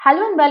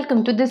Hello and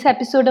welcome to this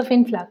episode of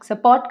Influx, a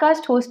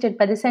podcast hosted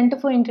by the Center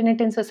for Internet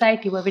and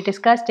Society, where we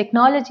discuss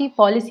technology,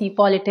 policy,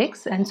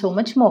 politics, and so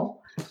much more.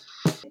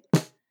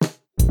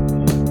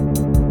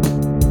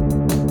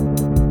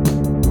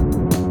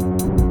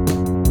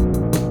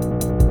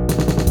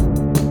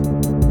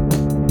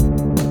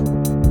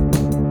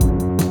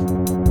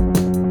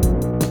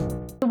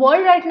 The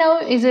world right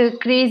now is a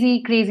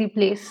crazy, crazy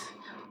place.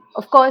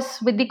 Of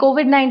course, with the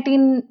COVID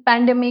 19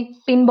 pandemic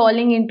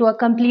pinballing into a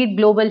complete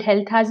global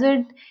health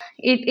hazard,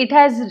 it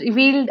has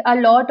revealed a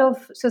lot of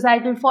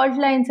societal fault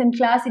lines and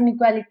class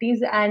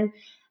inequalities and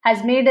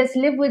has made us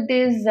live with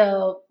these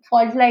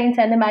fault lines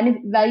and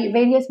the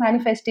various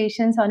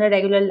manifestations on our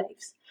regular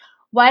lives.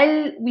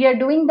 While we are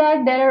doing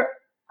that, there are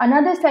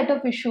another set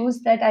of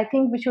issues that I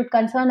think we should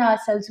concern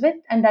ourselves with,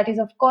 and that is,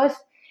 of course,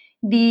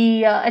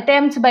 the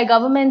attempts by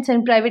governments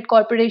and private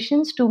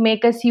corporations to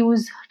make us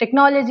use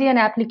technology and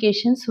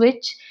applications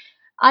which,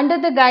 under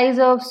the guise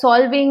of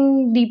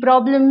solving the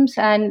problems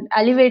and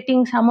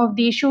alleviating some of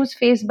the issues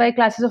faced by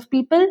classes of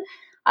people,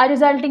 are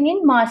resulting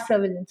in mass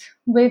surveillance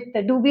with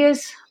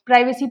dubious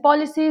privacy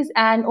policies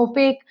and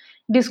opaque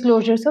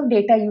disclosures of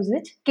data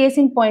usage. Case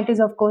in point is,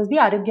 of course, the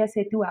Arogya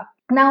Setu app.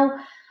 Now,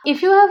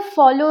 if you have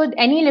followed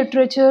any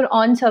literature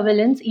on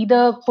surveillance,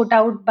 either put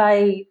out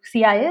by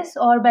CIS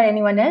or by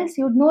anyone else,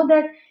 you'd know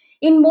that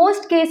in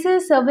most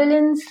cases,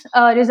 surveillance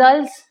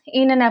results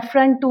in an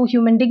affront to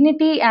human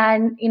dignity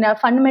and in our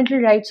fundamental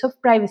rights of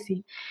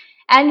privacy.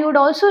 And you would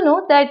also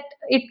know that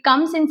it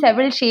comes in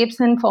several shapes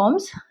and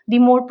forms. The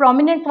more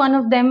prominent one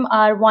of them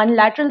are one,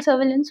 lateral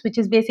surveillance, which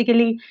is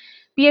basically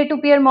peer to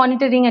peer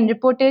monitoring and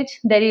reportage.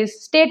 There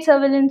is state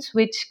surveillance,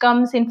 which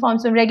comes in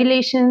forms of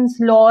regulations,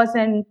 laws,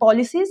 and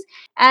policies.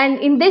 And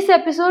in this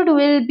episode,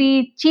 we'll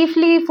be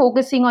chiefly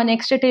focusing on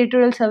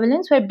extraterritorial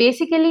surveillance, where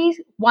basically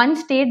one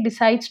state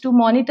decides to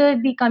monitor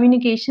the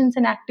communications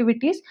and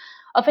activities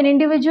of an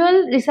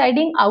individual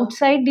residing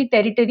outside the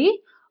territory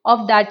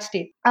of that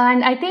state.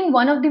 And I think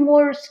one of the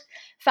most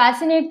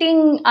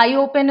fascinating eye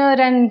opener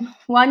and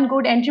one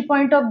good entry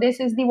point of this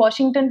is the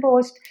Washington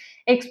Post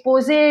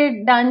expose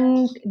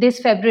done this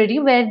February,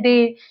 where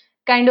they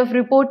kind of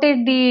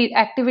reported the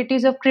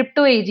activities of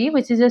Crypto AG,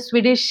 which is a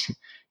Swedish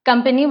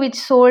company which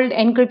sold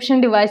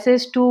encryption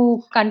devices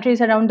to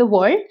countries around the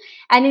world,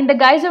 and in the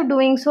guise of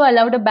doing so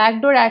allowed a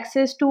backdoor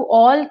access to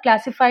all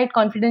classified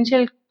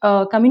confidential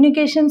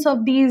communications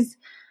of these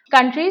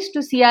countries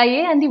to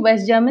CIA and the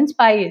West German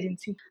spy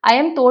agency. I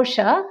am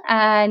Torsha,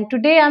 and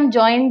today I'm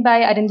joined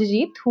by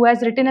Arinjit, who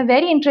has written a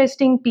very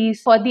interesting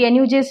piece for the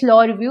NUJ's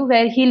Law Review,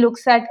 where he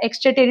looks at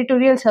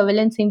extraterritorial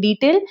surveillance in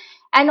detail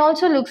and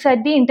also looks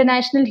at the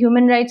international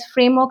human rights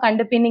framework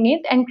underpinning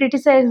it and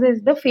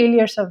criticizes the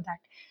failures of that.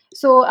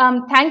 So,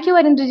 thank you,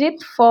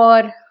 Arinjit,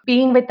 for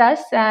being with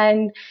us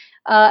and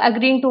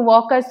agreeing to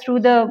walk us through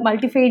the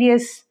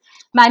multifarious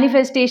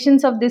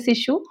manifestations of this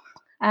issue.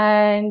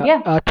 And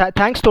yeah,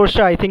 Thanks,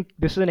 Torsha. I think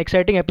this is an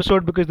exciting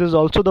episode because this is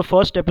also the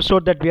first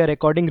episode that we are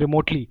recording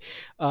remotely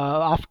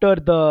after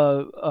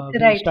the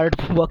we right.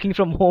 started working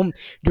from home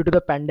due to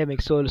the pandemic.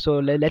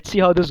 Let's see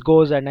how this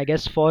goes. And I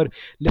guess for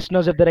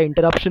listeners, if there are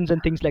interruptions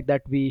and things like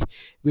that, we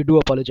do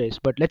apologize.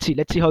 But let's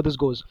see how this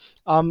goes.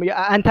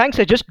 Yeah, and thanks.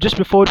 Just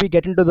before we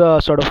get into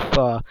the sort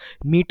of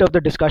meat of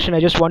the discussion, I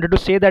just wanted to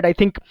say that I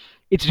think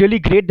it's really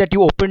great that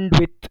you opened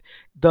with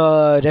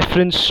the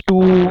reference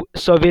to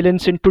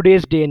surveillance in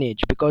today's day and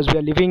age, because we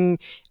are living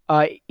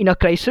in a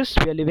crisis.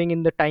 We are living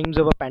in the times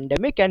of a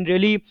pandemic, and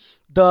really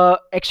the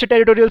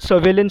extraterritorial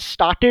surveillance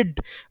started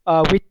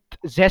with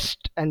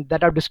zest, and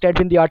that I've described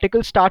in the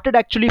article, started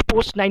actually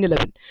post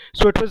 9/11.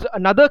 So it was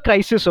another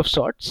crisis of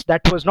sorts,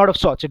 that was not of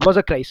sorts, it was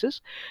a crisis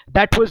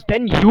that was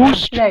then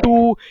used Right.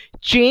 to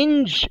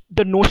change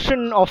the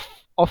notion of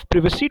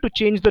privacy, to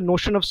change the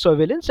notion of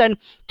surveillance, and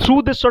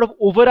through this sort of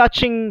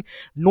overarching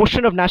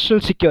notion of national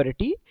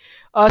security,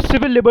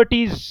 civil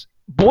liberties,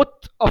 both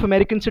of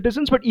American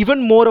citizens, but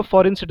even more of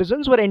foreign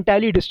citizens, were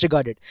entirely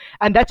disregarded.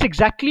 And that's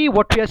exactly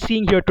what we are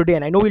seeing here today.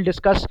 And I know we'll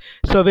discuss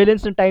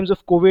surveillance in times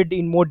of COVID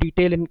in more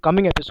detail in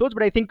coming episodes,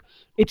 but I think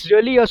it's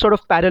really a sort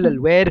of parallel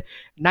where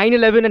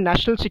 9/11 and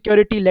national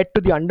security led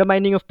to the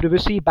undermining of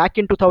privacy back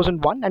in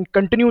 2001 and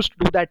continues to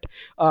do that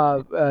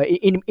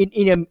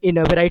in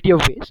a variety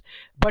of ways.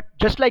 But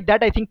just like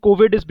that, I think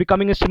COVID is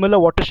becoming a similar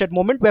watershed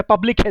moment where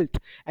public health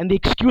and the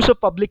excuse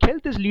of public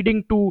health is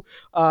leading to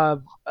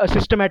a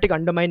systematic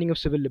undermining of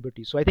civil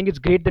liberties. So I think it's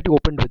great that you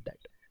opened with that.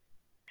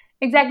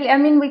 Exactly. I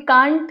mean, we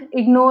can't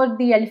ignore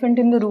the elephant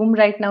in the room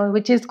right now,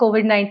 which is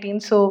COVID 19.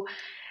 So,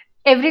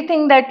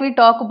 everything that we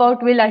talk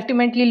about will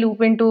ultimately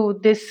loop into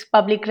this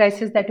public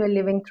crisis that we're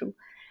living through.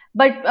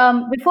 But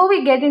before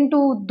we get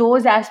into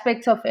those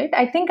aspects of it,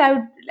 I think I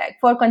would like,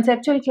 for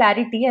conceptual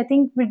clarity, I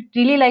think we'd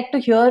really like to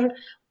hear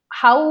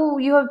how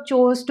you have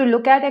chose to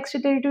look at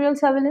extraterritorial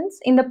surveillance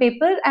in the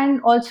paper,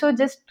 and also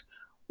just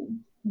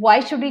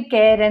why should we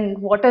care and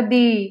what are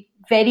the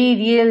very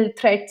real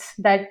threats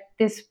that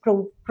this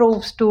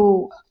proves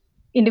to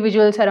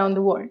individuals around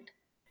the world.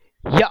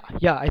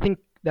 Yeah, I think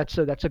that's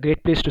a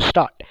great place to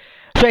start.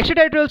 So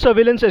extraterritorial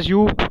surveillance, as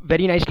you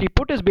very nicely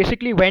put, is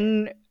basically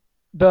when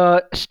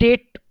the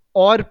state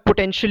or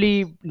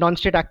potentially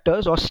non-state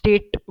actors or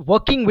state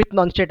working with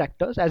non-state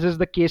actors, as is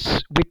the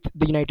case with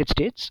the United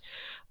States,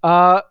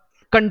 uh,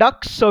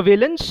 conducts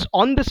surveillance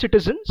on the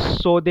citizens.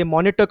 So they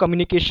monitor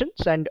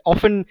communications, and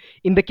often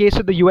in the case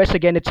of the US,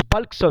 again, it's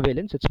bulk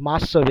surveillance, it's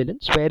mass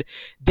surveillance, where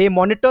they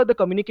monitor the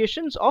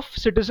communications of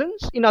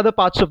citizens in other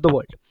parts of the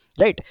world.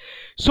 Right.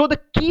 So the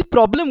key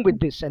problem with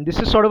this, and this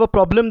is sort of a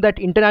problem that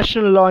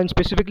international law and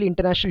specifically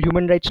international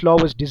human rights law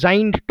was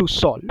designed to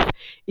solve,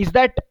 is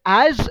that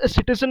as a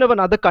citizen of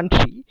another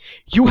country,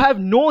 you have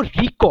no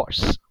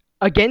recourse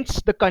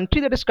against the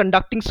country that is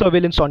conducting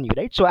surveillance on you,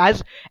 right? So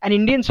as an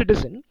Indian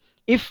citizen,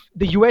 if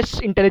the US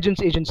intelligence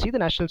agency, the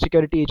National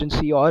Security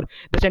Agency, or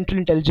the Central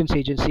Intelligence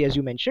Agency, as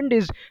you mentioned,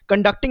 is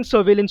conducting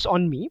surveillance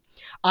on me,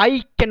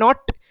 I cannot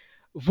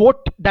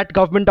vote that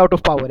government out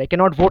of power. I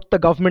cannot vote the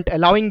government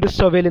allowing this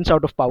surveillance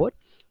out of power.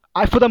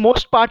 For the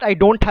most part, I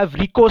don't have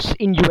recourse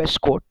in US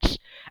courts,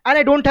 and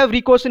I don't have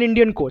recourse in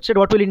Indian courts. And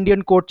what will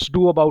Indian courts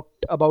do about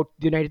the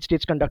United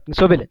States conducting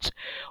surveillance?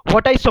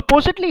 What I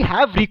supposedly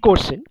have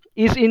recourse in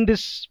is in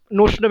this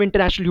notion of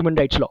international human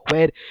rights law,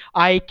 where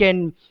I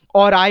can,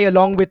 or I,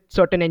 along with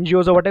certain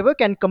NGOs or whatever,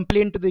 can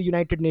complain to the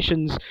United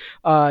Nations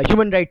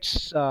human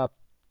rights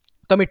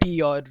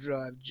committee, or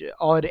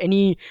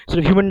any sort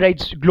of human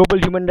rights, global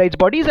human rights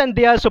bodies, and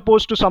they are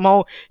supposed to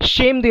somehow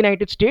shame the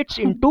United States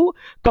into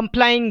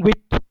complying with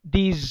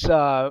these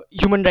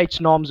human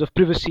rights norms of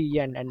privacy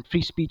and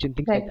free speech and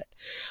things like Right. that.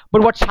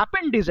 But what's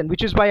happened is, and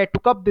which is why I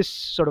took up this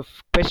sort of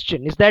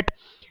question, is that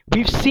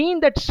we've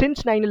seen that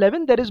since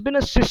 9/11 there has been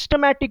a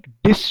systematic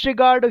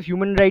disregard of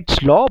human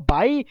rights law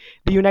by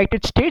the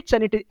United States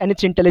and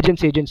its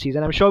intelligence agencies,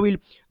 and I'm sure we'll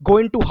go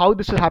into how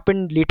this has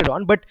happened later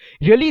on. But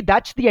really,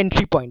 that's the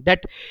entry point,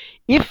 that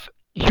if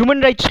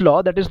human rights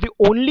law, that is the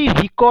only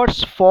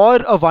recourse for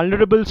a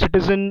vulnerable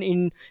citizen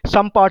in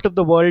some part of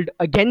the world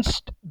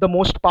against the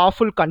most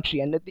powerful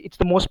country, and it's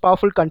the most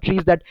powerful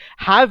countries that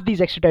have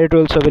these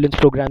extraterritorial surveillance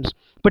programs,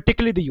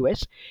 particularly the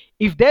US,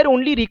 if their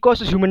only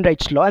recourse is human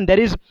rights law, and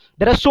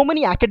there are so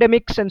many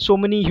academics and so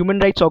many human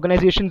rights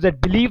organizations that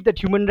believe that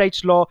human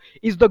rights law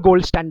is the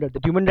gold standard,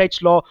 that human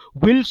rights law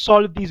will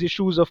solve these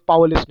issues of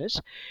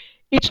powerlessness,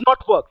 it's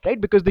not worked,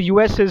 right? Because the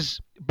US is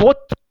both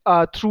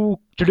through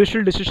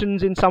judicial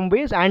decisions in some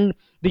ways, and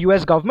the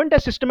US government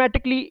has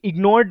systematically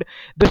ignored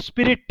the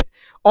spirit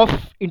of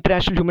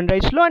international human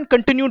rights law and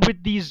continued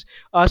with these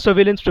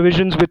surveillance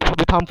provisions with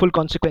harmful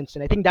consequences.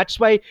 And I think that's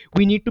why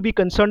we need to be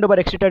concerned about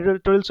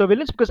extraterritorial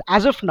surveillance, because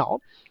as of now,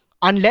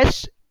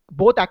 unless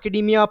both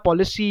academia,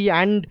 policy,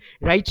 and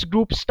rights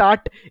groups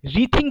start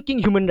rethinking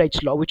human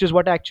rights law, which is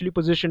what I actually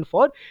position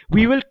for,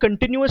 we will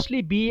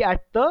continuously be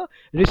at the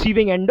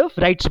receiving end of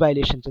rights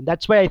violations. And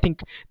that's why I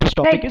think this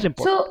topic is Right.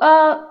 important.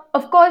 So,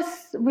 of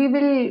course, we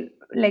will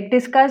like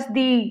discuss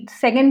the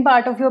second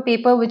part of your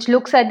paper, which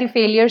looks at the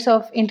failures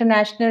of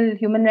international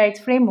human rights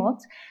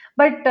frameworks.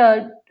 But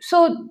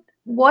so,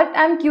 what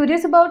I'm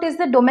curious about is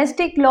the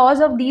domestic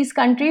laws of these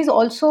countries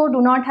also do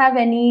not have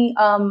any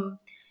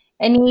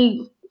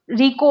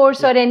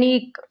recourse or Yeah.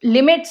 any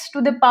limits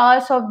to the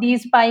powers of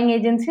these spying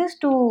agencies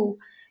to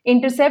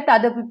intercept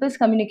other people's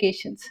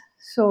communications.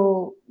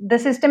 So, the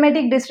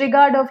systematic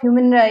disregard of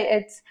human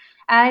rights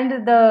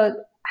and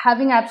the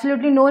having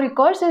absolutely no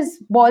recourse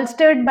is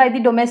bolstered by the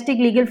domestic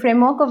legal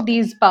framework of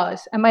these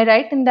powers. Am I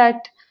right in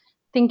that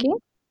thinking?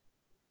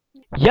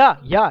 Yeah,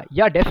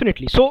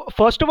 definitely. So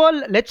first of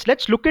all,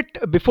 let's look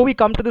at, before we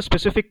come to the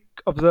specific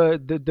of the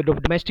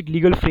domestic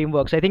legal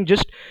frameworks. I think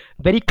just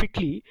very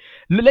quickly,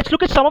 let's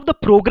look at some of the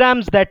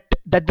programs that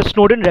the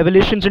Snowden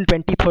revelations in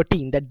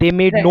 2013 that they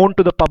made Right. known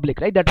to the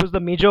public. Right, that was the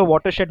major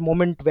watershed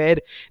moment where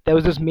there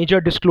was this major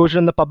disclosure,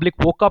 and the public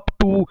woke up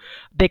to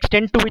the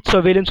extent to which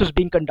surveillance was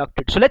being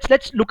conducted. So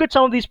let's look at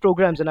some of these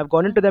programs, and I've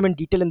gone into them in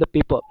detail in the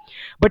paper.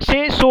 But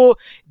say so,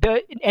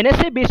 the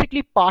NSA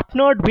basically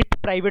partnered with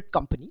private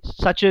companies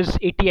such as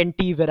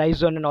AT&T,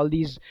 Verizon, and all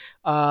these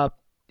uh,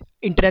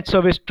 internet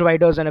service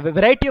providers and a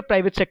variety of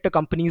private sector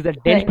companies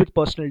that dealt Right. with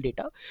personal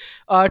data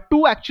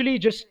to actually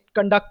just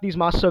conduct these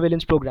mass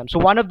surveillance programs. So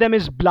one of them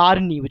is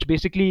Blarney, which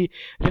basically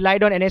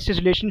relied on NSA's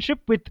relationship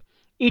with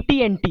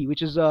AT&T,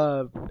 which is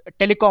a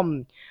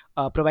telecom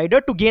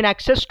provider, to gain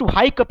access to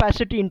high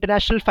capacity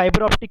international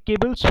fiber optic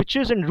cable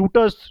switches and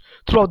routers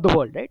throughout the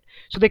world, right?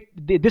 So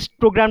this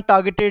program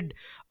targeted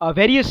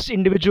various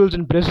individuals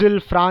in Brazil,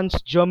 France,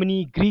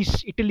 Germany,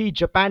 Greece, Italy,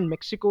 Japan,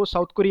 Mexico,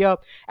 South Korea,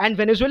 and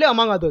Venezuela,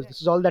 among others.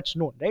 This is all that's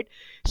known, right?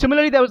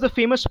 Similarly, there was the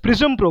famous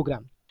PRISM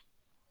program,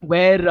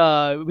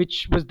 where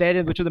which was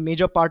there, which was a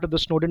major part of the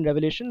Snowden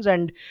revelations,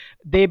 and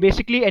they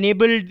basically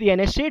enabled the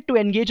NSA to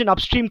engage in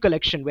upstream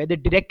collection, where they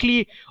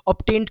directly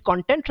obtained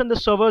content from the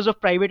servers of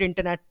private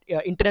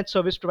internet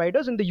service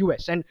providers in the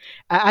US. And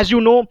as you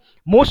know,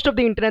 most of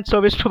the internet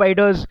service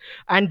providers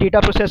and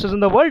data processors in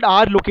the world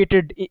are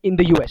located in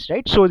the US,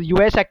 right? So the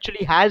US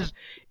actually has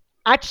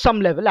at some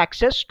level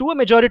access to a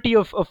majority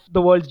of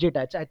the world's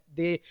data.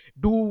 They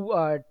do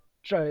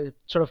sort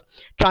of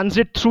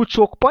transit through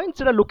choke points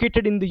that are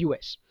located in the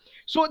US.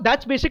 So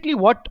that's basically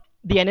what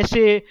the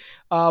NSA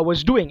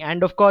was doing.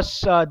 And of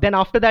course, then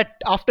after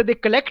that, after they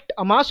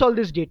amass all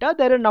this data,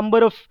 there are a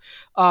number of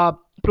uh,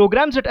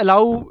 programs that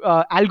allow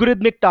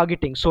algorithmic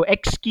targeting. So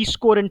X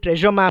Keyscore and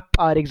Treasure Map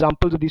are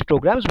examples of these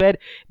programs where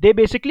they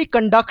basically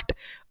conduct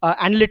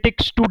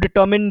analytics to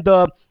determine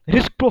the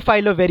risk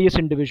profile of various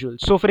individuals.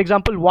 So, for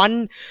example,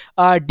 one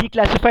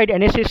declassified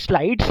NSA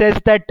slide says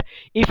that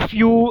if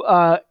you,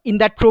 in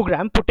that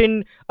program, put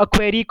in a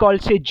query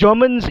called, say,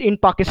 Germans in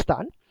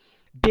Pakistan,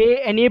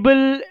 they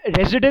enable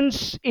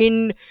residents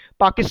in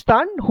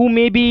Pakistan who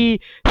may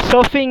be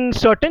surfing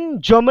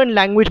certain German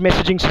language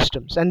messaging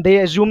systems, and they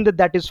assume that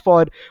that is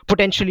for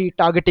potentially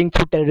targeting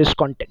through terrorist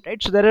content,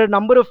 right? So there are a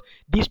number of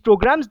these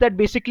programs that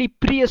basically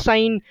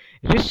pre-assign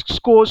risk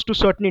scores to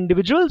certain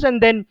individuals,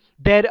 and then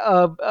they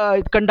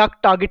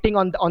conduct targeting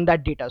on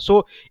that data.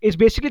 So it's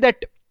basically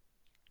that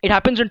it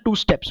happens in two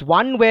steps.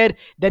 One where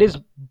there is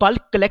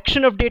bulk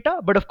collection of data,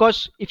 but of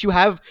course if you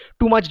have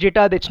too much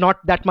data, that's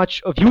not that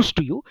much of use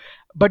to you.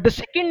 But the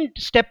second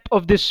step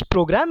of this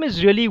program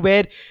is really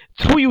where,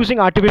 through using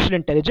artificial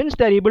intelligence,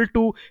 they're able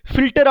to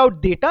filter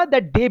out data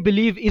that they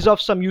believe is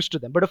of some use to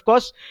them. But of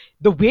course,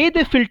 the way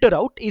they filter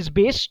out is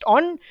based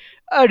on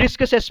a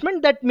risk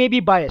assessment that may be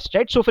biased,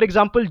 right? So for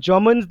example,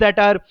 Germans that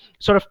are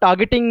sort of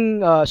targeting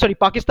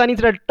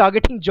Pakistanis that are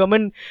targeting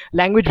German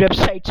language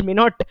websites may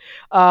not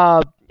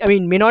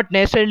may not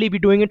necessarily be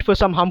doing it for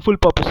some harmful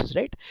purposes,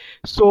 right?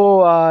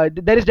 So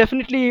there is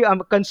definitely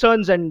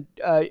concerns, and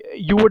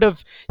you would have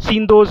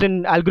seen those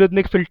in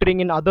algorithmic filtering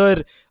in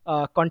other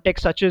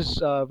contexts, such as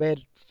where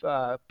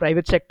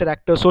private sector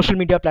actors, social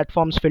media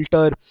platforms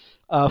filter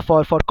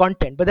for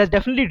content. But there's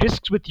definitely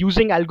risks with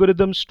using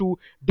algorithms to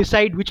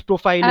decide which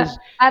profile is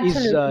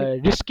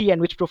Absolutely. risky and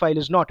which profile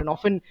is not, and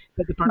often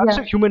they're the products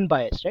Yeah. of human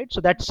bias, right?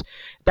 So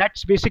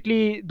that's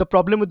basically the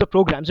problem with the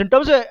programs. In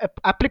terms of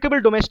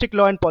applicable domestic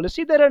law and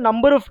policy, there are a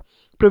number of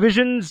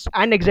provisions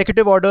and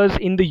executive orders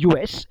in the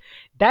US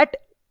that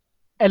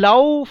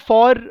allow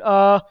for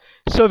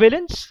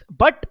surveillance,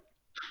 but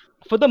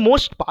for the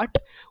most part,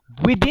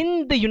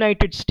 within the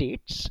United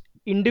States,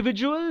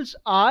 individuals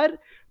are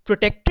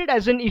protected.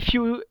 As in, if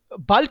you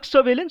bulk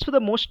surveillance for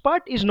the most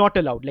part is not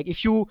allowed. Like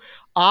if you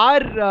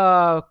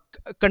are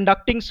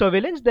conducting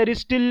surveillance, there is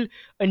still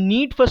a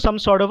need for some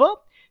sort of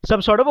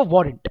a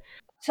warrant.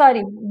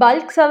 Sorry,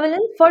 bulk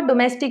surveillance for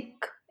domestic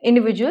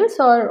individuals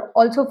or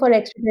also for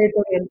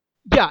extraterritorial?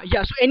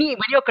 Yeah. So any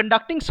when you're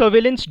conducting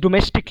surveillance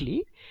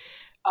domestically,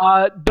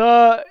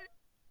 the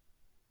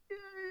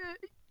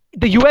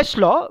US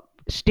law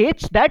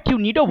states that you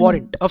need a Hmm.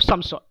 warrant of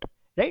some sort,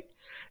 right?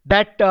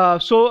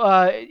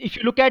 If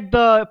you look at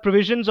the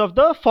provisions of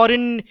the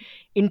Foreign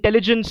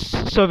Intelligence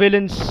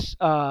Surveillance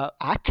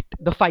Act,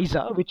 the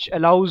FISA, which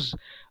allows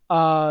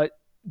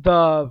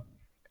the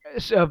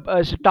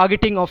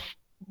targeting of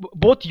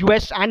both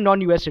US and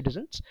non-US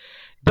citizens,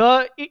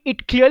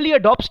 it clearly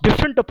adopts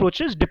different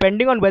approaches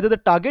depending on whether the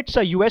targets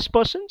are US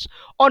persons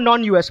or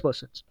non-US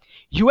persons.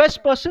 US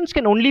persons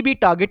can only be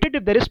targeted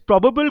if there is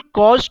probable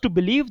cause to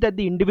believe that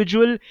the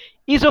individual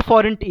is a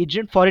foreign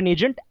agent,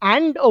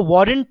 and a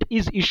warrant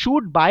is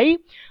issued by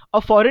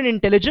a foreign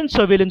intelligence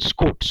surveillance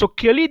court. So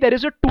clearly there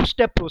is a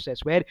two-step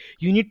process where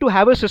you need to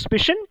have a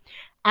suspicion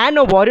and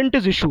a warrant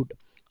is issued.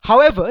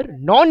 However,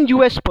 non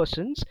US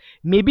persons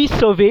may be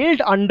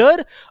surveilled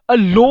under a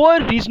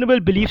lower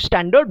reasonable belief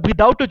standard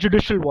without a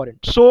judicial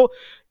warrant. So,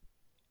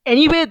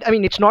 anyway, I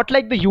mean, it's not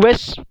like the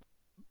US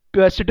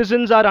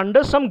citizens are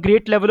under some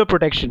great level of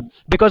protection,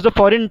 because the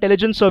Foreign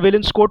Intelligence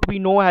Surveillance Court, we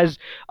know, has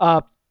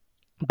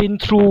been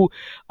through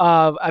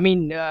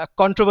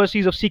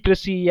controversies of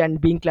secrecy and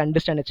being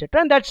clandestine,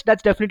 etc., and that's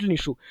definitely an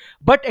issue.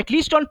 But at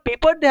least on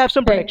paper they have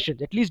some Right.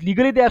 protections. At least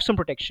legally they have some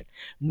protection.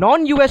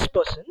 Non US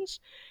persons,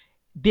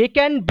 they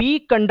can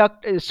be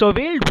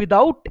surveilled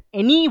without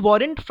any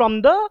warrant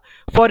from the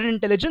Foreign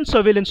Intelligence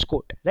Surveillance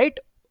Court, right?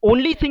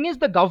 Only thing is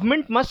the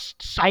government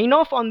must sign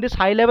off on this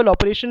high level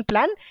operation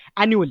plan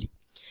annually.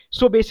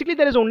 So basically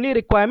there is only a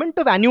requirement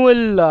of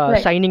annual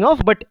Right. signing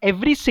off, but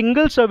every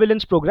single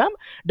surveillance program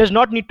does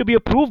not need to be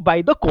approved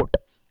by the court,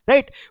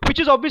 right? Which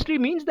is obviously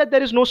means that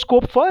there is no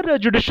scope for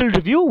judicial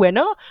review when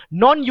a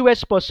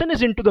non-US person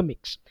is into the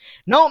mix.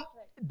 Now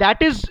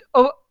that is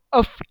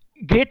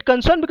great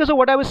concern because of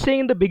what I was saying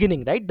in the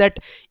beginning, right? That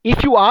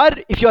if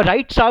your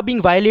rights are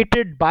being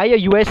violated by a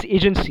US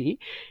agency,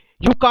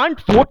 you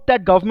can't vote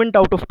that government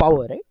out of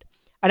power, right?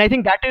 And I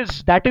think that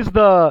is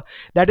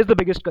the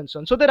biggest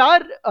concern. So there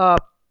are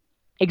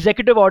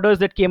executive orders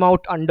that came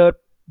out under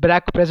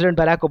President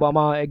Barack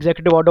Obama,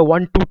 Executive Order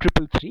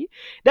 12333,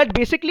 that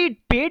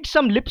basically paid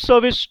some lip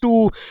service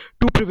to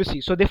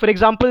privacy. So they, for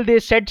example, they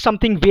said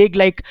something vague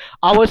like,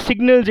 our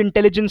signals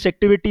intelligence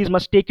activities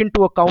must take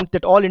into account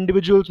that all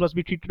individuals must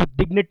be treated with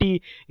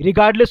dignity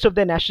regardless of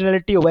their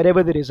nationality or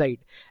wherever they reside,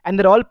 and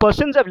that all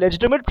persons have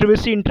legitimate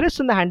privacy interests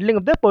in the handling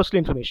of their personal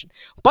information.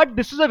 But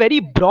this is a very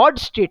broad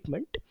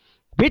statement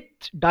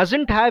which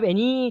doesn't have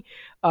any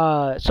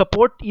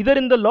support either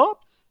in the law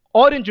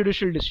or in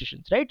judicial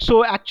decisions, right?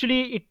 So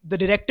actually, the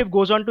directive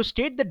goes on to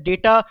state that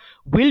data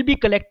will be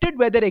collected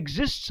where there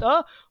exists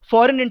a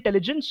foreign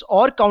intelligence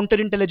or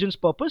counterintelligence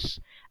purpose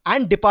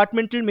and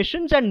departmental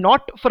missions, and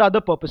not for other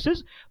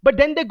purposes. But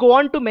then they go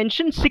on to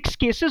mention six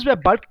cases where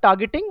bulk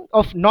targeting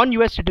of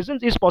non-US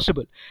citizens is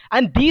possible,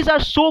 and these are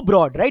so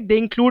broad, right? They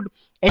include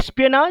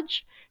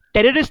espionage,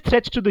 terrorist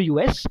threats to the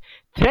US,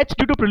 threats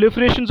due to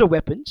proliferations of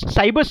weapons,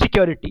 cyber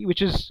security,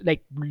 which is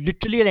like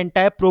literally an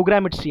entire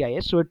program at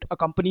CIS, so it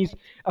accompanies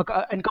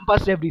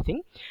encompasses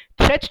everything,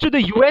 threats to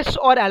the US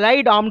or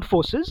allied armed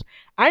forces,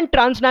 and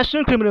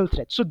transnational criminal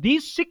threats. So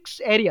these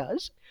six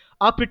areas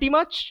are pretty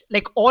much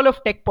like all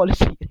of tech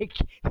policy, like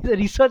the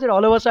research that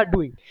all of us are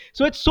doing.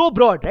 So it's so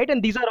broad, right?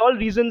 And these are all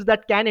reasons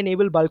that can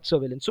enable bulk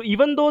surveillance. So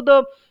even though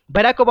the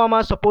Barack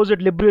Obama,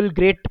 supposed liberal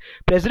great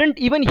president,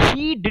 even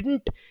he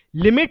didn't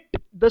limit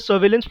the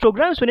surveillance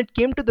programs when it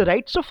came to the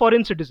rights of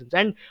foreign citizens.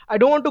 And I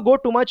don't want to go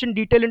too much in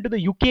detail into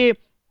the UK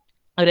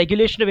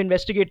regulation of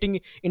investigating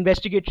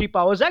investigatory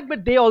powers act,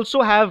 but they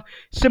also have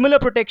similar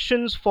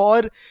protections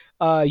for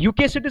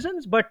UK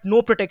citizens but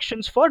no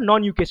protections for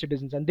non-UK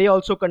citizens, and they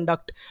also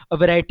conduct a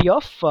variety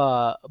of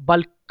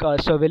bulk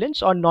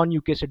surveillance on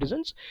non-UK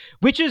citizens,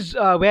 which is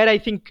where I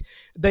think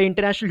the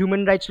international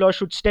human rights law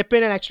should step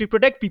in and actually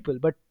protect people.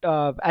 But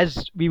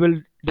as we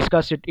will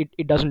discuss,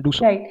 it doesn't do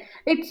so. Right.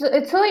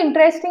 It's so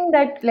interesting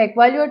that, like,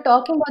 while you were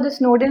talking about the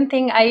Snowden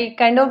thing, I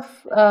kind of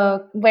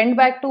went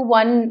back to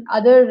one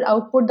other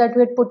output that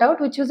we had put out,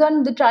 which was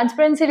on the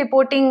transparency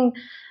reporting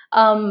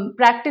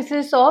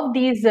practices of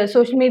these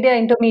social media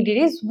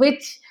intermediaries,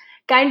 which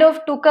kind of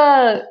took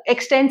a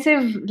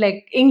extensive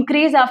like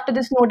increase after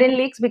the Snowden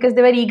leaks, because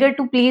they were eager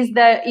to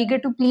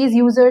please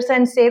users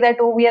and say that,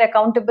 oh, we are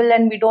accountable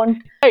and we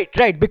don't.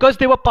 Right, because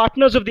they were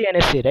partners of the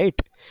NSA, right?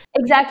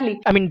 Exactly.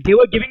 I mean, they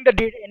were giving the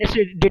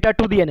NSA data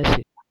to the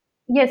NSA.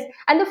 Yes,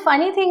 and the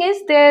funny thing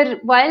is, there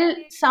while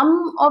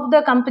some of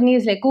the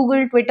companies like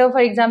Google, Twitter,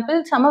 for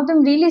example, some of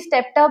them really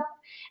stepped up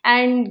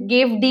and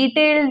gave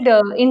detailed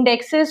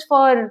indexes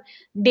for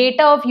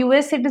data of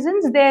US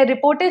citizens. Their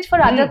reportage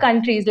for other Hmm.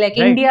 countries like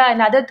Right. India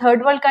and other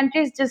third world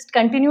countries just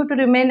continue to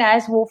remain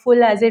as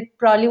woeful as it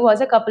probably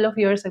was a couple of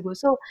years ago.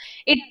 So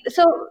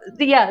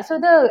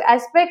the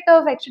aspect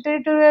of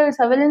extraterritorial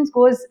surveillance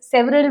goes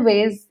several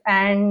ways,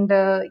 and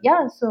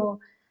yeah, so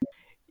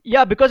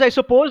Yeah, because I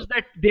suppose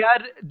that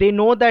they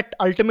know that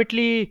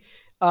ultimately,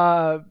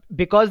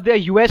 because they're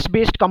US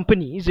based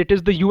companies, it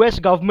is the US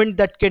government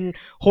that can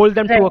hold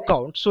them to right.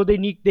 account. So they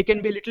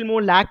can be a little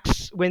more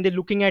lax when they're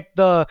looking at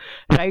the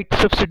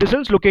rights of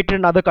citizens located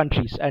in other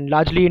countries, and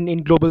largely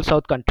in global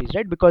south countries,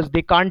 right? Because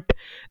they can't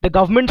the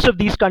governments of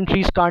these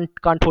countries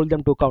can't hold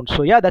them to account.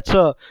 So yeah, that's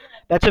a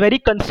very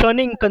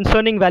concerning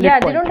valid Yeah,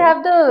 they point, don't right?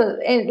 have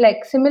the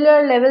like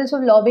similar levels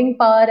of lobbying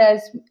power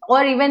as,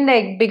 or even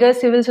like bigger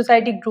civil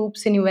society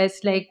groups in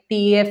US like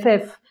the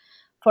EFF,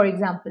 for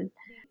example.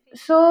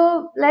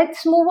 So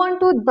let's move on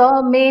to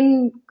the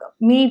main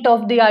meat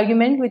of the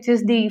argument, which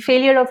is the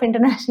failure of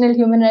international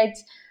human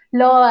rights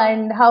law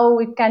and how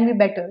it can be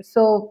better.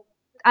 So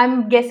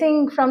I'm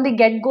guessing from the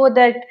get-go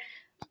that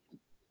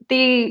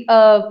the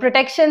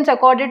protections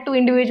accorded to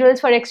individuals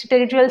for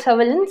extraterritorial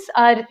surveillance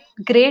are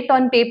great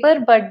on paper,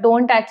 but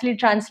don't actually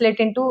translate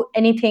into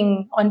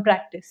anything on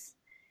practice.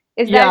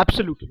 Is Yeah, that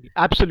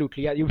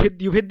absolutely. Yeah,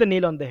 you hit the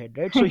nail on the head,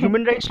 right? So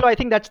human rights law, I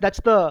think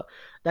that's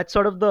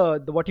sort of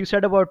the what you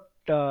said about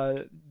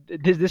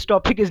this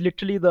topic is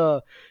literally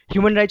the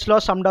human rights law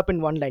summed up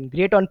in one line.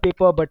 Great on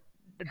paper, but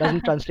it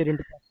doesn't translate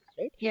into practice,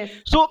 right? yes?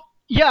 So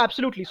yeah,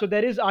 absolutely. So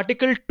there is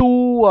Article 2,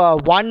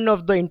 1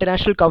 of the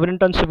International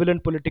Covenant on Civil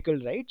and Political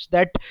Rights,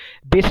 that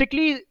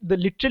basically the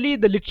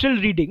literal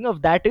reading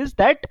of that is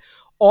that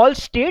all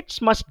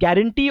states must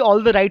guarantee all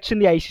the rights in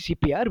the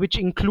ICCPR, which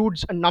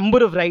includes a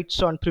number of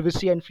rights on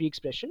privacy and free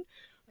expression,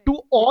 to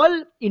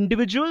all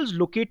individuals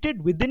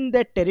located within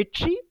their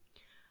territory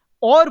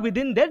or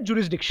within their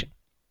jurisdiction,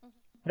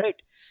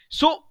 right?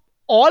 So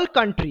all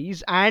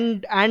countries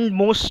and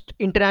most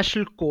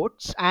international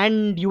courts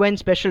and UN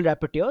special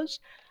rapporteurs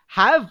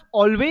have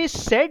always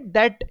said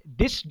that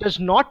this does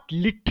not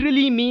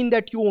literally mean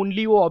that you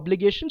only owe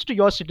obligations to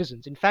your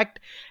citizens. In fact,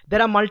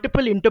 there are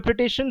multiple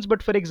interpretations,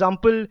 but for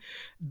example,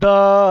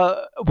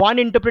 the one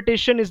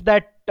interpretation is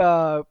that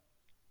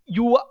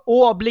you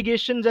owe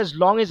obligations as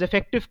long as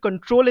effective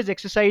control is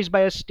exercised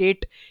by a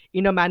state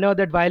in a manner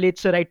that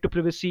violates the right to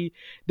privacy.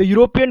 The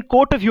European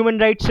Court of Human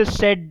Rights has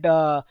said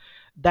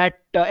that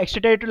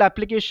extraterritorial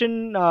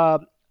application,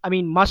 I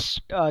mean,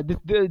 must.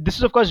 This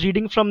is, of course,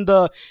 reading from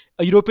the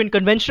European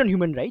Convention on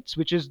Human Rights,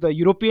 which is the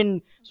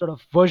European sort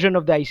of version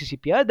of the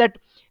ICCPR, that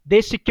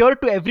they secure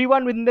to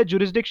everyone within their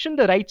jurisdiction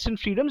the rights and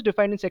freedoms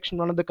defined in Section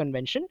 1 of the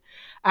Convention.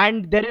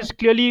 And there has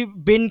clearly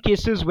been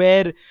cases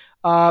where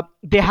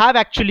they have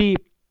actually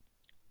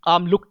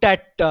looked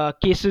at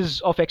cases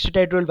of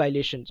extraterritorial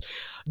violations.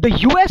 The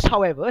US,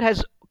 however,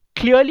 has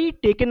clearly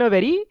taken a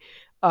very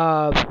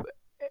uh,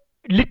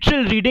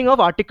 literal reading of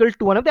Article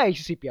 2 of the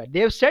ICCPR. They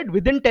have said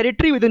within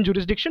territory, within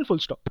jurisdiction, full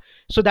stop.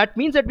 So that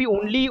means that we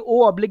only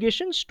owe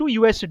obligations to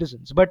US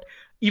citizens. But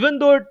even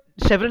though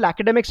several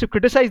academics have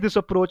criticized this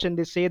approach and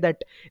they say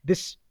that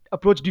this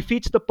approach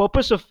defeats the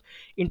purpose of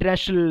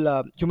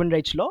international human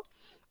rights law,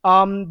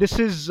 this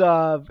is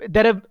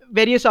there are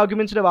various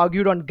arguments that have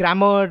argued on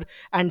grammar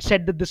and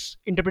said that this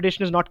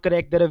interpretation is not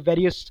correct. There are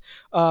various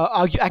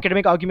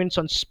academic arguments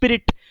on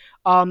spirit,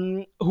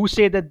 who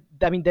say that,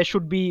 I mean, there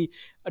should be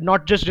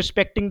not just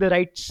respecting the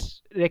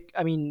rights, like,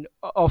 I mean,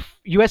 of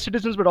US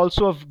citizens but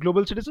also of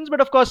global citizens. But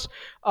of course,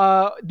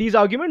 these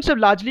arguments have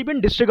largely been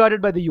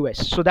disregarded by the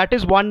US. So that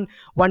is one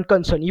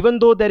concern. Even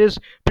though there is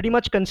pretty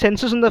much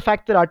consensus on the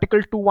fact that Article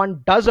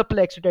 2.1 does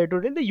apply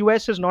extraterritorial, the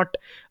US has not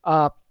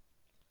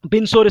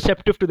been so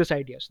receptive to this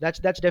idea. So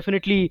that's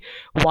definitely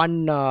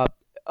one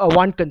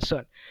one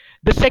concern.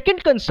 The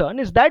second concern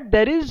is that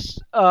there is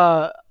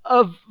a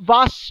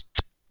vast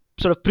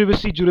sort of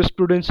privacy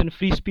jurisprudence and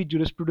free speech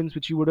jurisprudence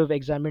which you would have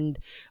examined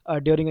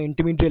during an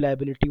intermediate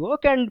liability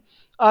work, and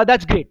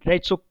that's great,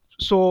 right?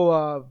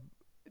 So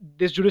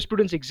this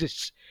jurisprudence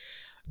exists.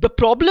 The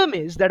problem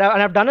is that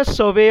and I've done a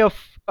survey of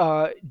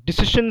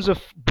decisions of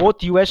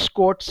both US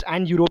courts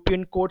and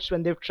European courts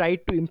when they've tried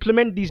to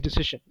implement these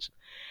decisions.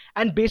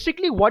 And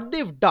basically, what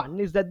they've done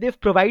is that they've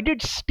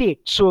provided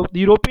states. So, the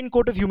European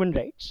Court of Human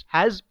Rights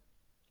has,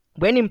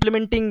 when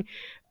implementing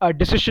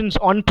decisions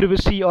on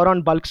privacy or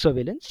on bulk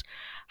surveillance,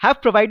 have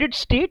provided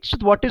states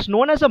with what is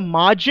known as a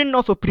margin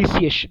of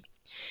appreciation,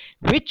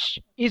 which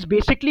is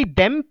basically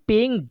them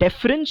paying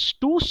deference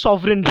to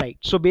sovereign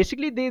rights. So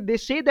basically, they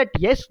say that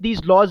yes,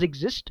 these laws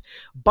exist,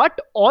 but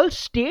all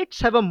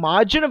states have a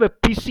margin of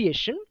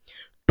appreciation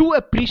to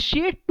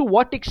appreciate to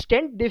what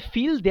extent they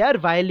feel they are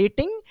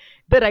violating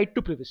the right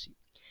to privacy.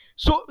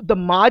 So the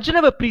margin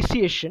of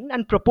appreciation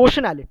and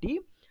proportionality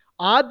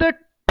are the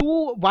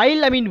two.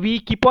 While I mean we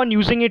keep on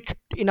using it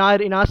in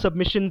our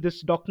submission,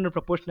 this doctrine of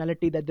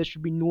proportionality, that there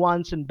should be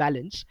nuance and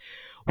balance.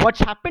 What's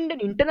happened in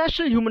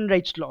international human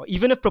rights law,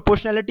 even if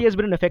proportionality has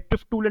been an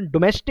effective tool in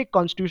domestic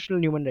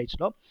constitutional human rights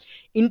law,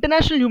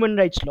 international human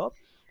rights law,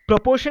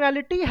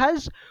 proportionality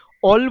has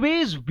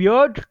always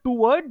veered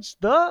towards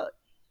the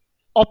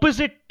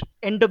opposite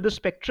end of the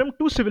spectrum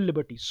to civil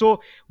liberties. So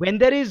when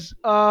there is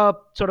a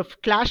sort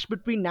of clash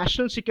between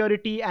national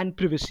security and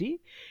privacy,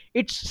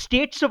 its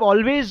states have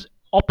always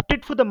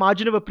opted for the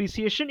margin of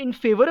appreciation in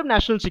favor of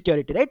national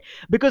security, right?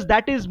 Because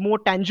that is more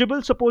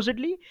tangible,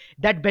 supposedly,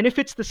 that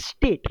benefits the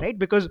state, right?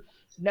 Because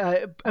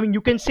I mean, you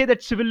can say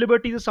that civil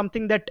liberties is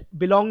something that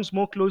belongs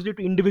more closely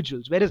to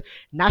individuals, whereas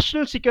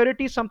national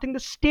security is something the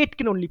state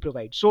can only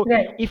provide. So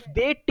Right. if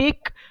they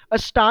take a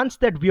stance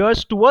that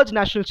veers towards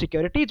national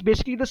security, it's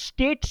basically the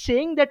state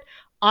saying that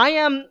I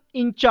am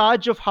in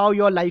charge of how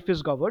your life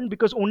is governed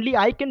because only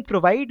I can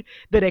provide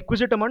the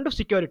requisite amount of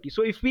security.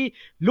 So if we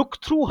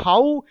look through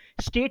how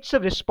states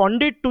have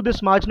responded to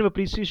this margin of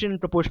appreciation and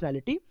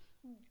proportionality,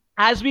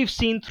 as we've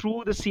seen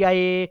through the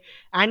CIA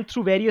and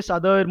through various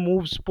other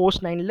moves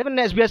post 9/11,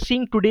 as we are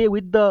seeing today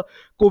with the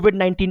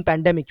COVID-19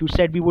 pandemic, you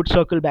said we would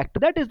circle back to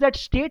that, is that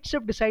states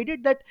have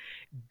decided that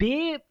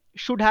they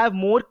should have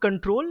more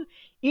control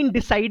in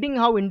deciding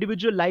how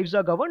individual lives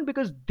are governed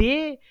because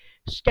they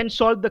can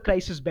solve the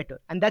crisis better.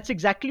 And that's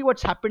exactly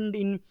what's happened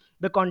in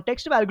the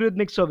context of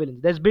algorithmic surveillance.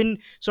 There's been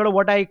sort of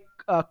what I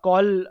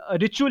call a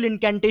ritual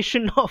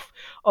incantation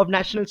of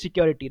national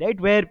security, right?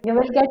 Where You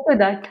will get to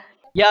that.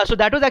 yeah, so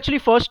that was actually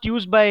first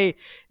used by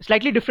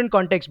slightly different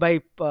context.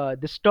 By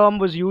this term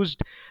was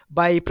used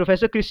by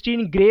Professor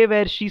Christine Gray,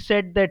 where she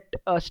said that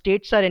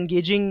states are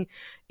engaging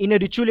in a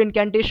ritual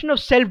incantation of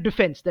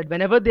self-defense. That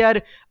whenever they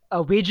are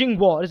waging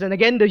wars, and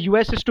again the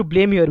U.S. is to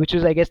blame here, which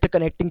is I guess the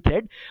connecting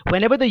thread.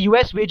 Whenever the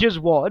U.S. wages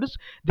wars,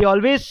 they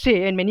always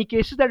say in many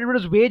cases that it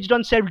was waged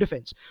on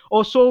self-defense.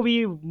 Also,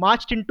 we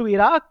marched into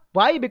Iraq.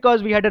 Why?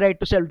 Because we had a right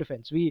to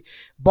self-defense. We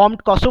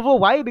bombed Kosovo.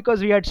 Why?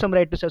 Because we had some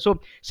right to self.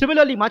 So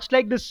similarly, much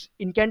like this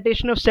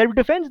incantation of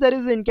self-defense, there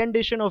is the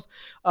incantation of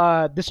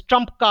this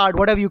trump card,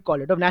 whatever you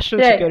call it, of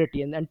national Right.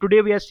 security, and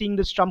today we are seeing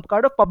this trump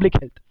card of public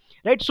health,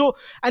 right? So,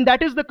 and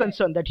that is the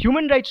concern that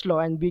human rights law,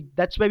 and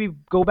that's why we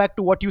go back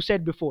to what you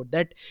said before,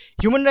 that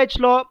human rights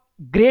law,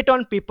 great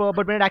on paper,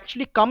 but when it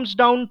actually comes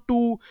down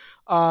to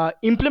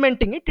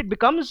implementing it, it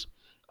becomes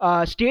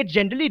states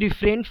generally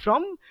refrain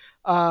from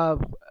uh,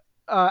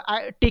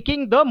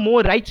 taking the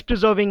more rights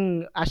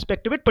preserving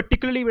aspect of it,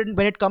 particularly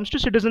when it comes to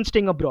citizens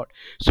staying abroad.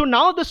 So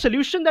now the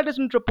solution that has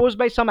been proposed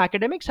by some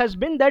academics has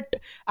been that,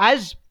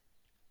 as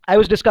I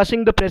was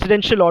discussing the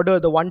presidential order,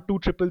 the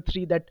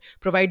 12333, that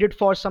provided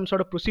for some sort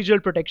of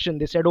procedural protection.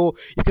 They said, oh,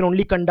 you can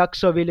only conduct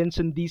surveillance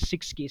in these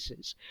 6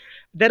 cases.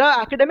 There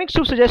are academics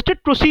who suggested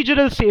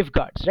procedural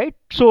safeguards, right?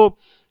 So,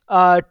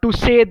 to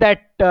say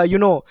that, uh, you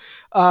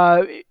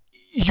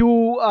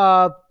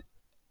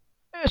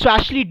so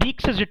Ashley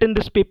Deeks has written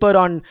this paper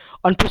on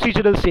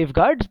procedural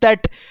safeguards,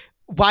 that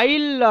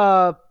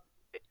while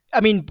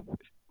I mean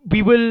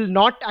we will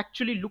not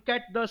actually look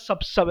at the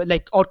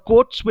like, or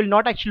courts will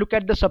not actually look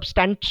at the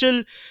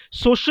substantial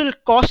social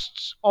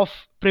costs of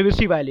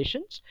privacy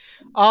violations.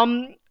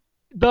 um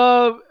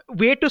the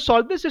way to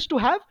solve this is to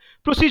have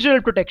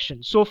procedural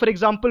protection. So, for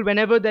example,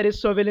 whenever there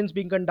is surveillance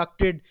being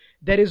conducted,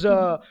 there is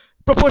a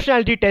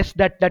proportionality test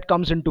that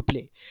comes into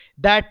play.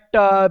 That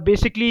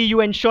basically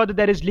you ensure that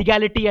there is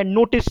legality and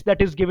notice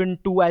that is given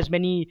to as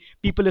many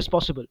people as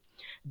possible.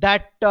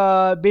 That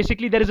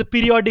basically there is a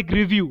periodic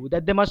review.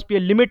 That there must be a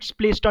limits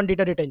placed on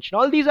data retention.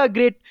 All these are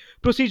great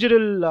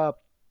procedural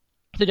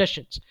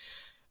suggestions.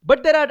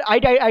 But there are I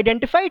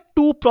identified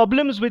two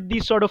problems with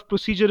these sort of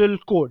procedural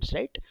codes,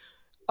 right?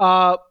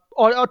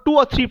 Or two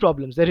or three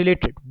problems, they're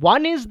related.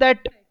 One is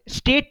that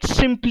states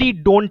simply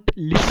don't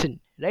listen,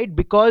 right?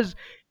 Because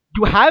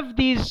you have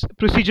these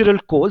procedural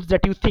codes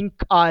that you think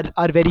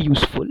are very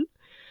useful,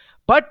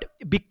 but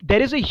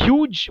there is a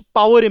huge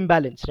power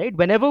imbalance, right?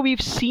 Whenever we've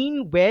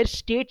seen where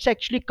states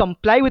actually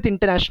comply with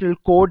international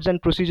codes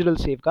and procedural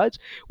safeguards,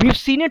 we've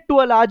seen it to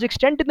a large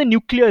extent in the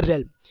nuclear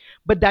realm.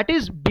 But that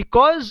is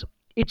because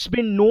it's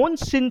been known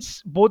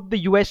since both the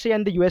USA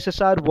and the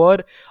USSR were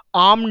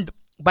armed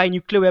by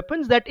nuclear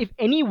weapons that if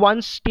any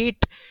one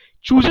state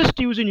chooses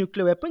to use a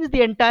nuclear weapons,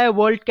 the entire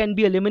world can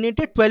be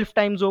eliminated 12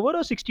 times over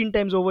or 16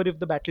 times over if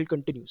the battle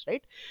continues,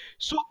 right?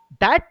 So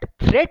that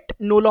threat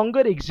no longer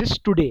exists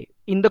today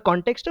in the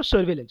context of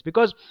surveillance,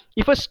 because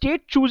if a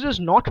state chooses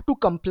not to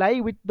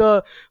comply with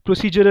the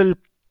procedural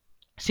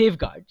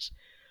safeguards,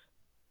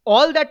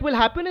 all that will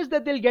happen is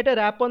that they'll get a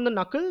rap on the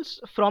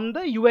knuckles from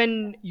the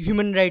UN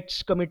Human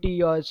Rights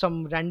Committee or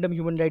some random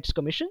human rights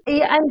commission.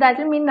 Yeah, and that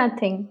will mean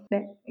nothing.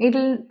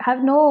 It'll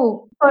have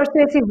no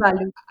persuasive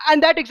value.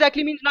 And that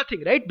exactly means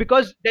nothing, right?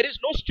 Because there is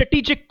no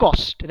strategic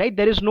cost, right?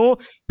 There is no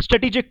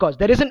strategic cost.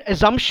 There is an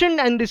assumption,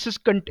 and this is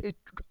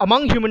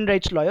among human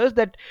rights lawyers,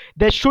 that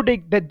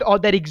that or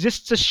there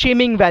exists a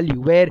shaming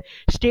value where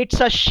states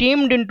are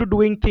shamed into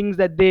doing things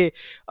that they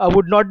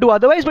would not do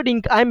otherwise. But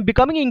I'm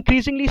becoming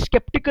increasingly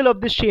skeptical of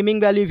this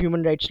shaming value of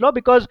human rights law,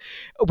 because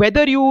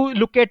whether you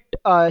look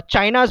at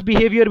China's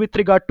behavior with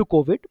regard to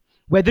COVID,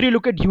 whether you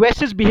look at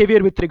US's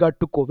behavior with regard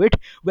to COVID,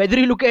 whether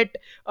you look at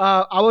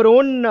our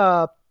own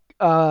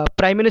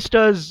prime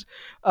minister's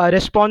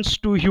response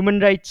to human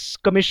rights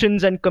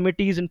commissions and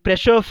committees and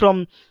pressure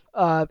from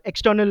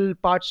external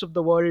parts of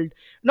the world,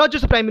 not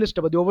just the prime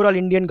minister, but the overall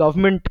Indian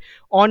government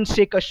on,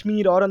 say,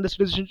 Kashmir or on the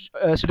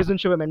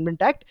Citizenship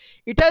Amendment Act,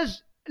 it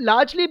has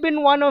largely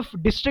been one of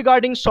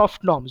disregarding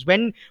soft norms.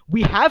 When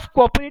we have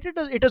cooperated,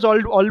 it has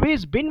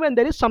always been when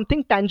there is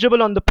something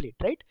tangible on the plate,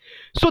 right?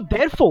 So,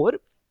 therefore,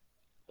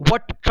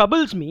 what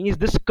troubles me is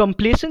this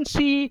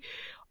complacency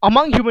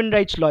among human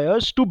rights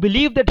lawyers to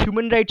believe that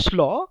human rights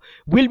law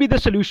will be the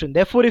solution.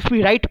 Therefore, if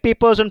we write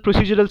papers on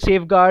procedural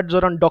safeguards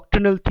or on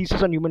doctrinal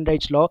thesis on human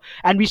rights law,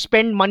 and we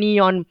spend money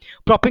on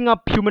propping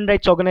up human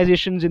rights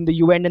organizations in the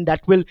UN, and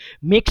that will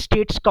make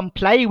states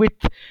comply with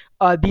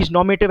these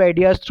normative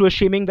ideas through a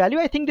shaming value,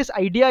 I think this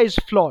idea is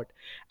flawed.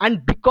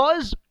 And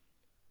because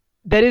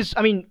there is,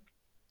 I mean,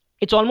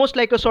 it's almost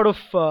like a sort of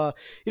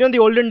in the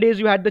olden days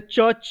you had the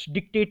church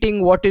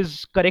dictating what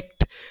is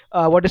correct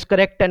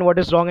and what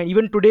is wrong, and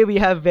even today we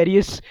have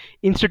various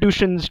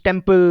institutions,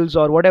 temples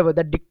or whatever,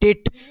 that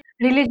dictate,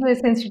 Religious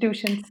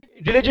institutions.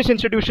 religious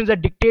institutions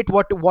that dictate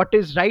what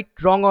is right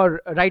or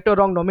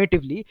wrong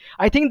normatively.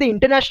 I think the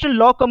international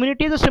law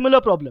community is a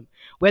similar problem,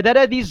 where there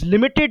are these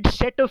limited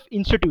set of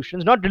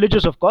institutions, not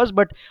religious of course,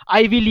 but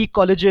Ivy League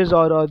colleges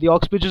or the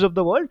Oxbridges of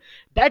the world,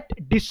 that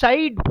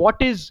decide what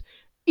is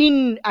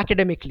in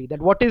academically,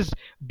 that what is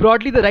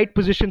broadly the right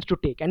positions to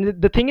take. And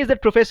the thing is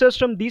that professors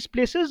from these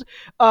places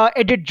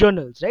edit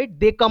journals, right?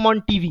 They come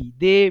on TV,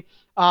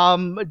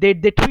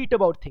 they tweet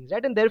about things,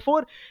 right? And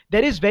therefore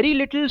there is very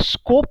little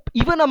scope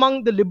even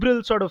among the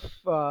liberal sort of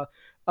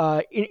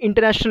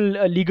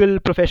international legal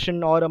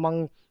profession, or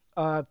among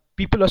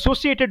people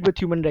associated with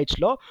human rights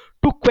law,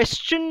 to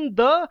question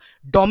the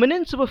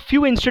dominance of a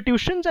few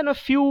institutions and a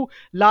few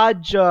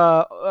large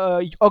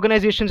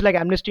organizations like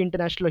Amnesty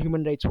International or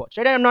Human Rights Watch.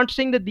 Right? And I'm not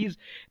saying that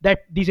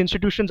these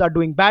institutions are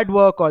doing bad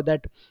work, or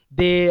that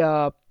they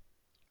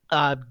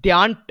they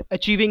aren't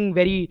achieving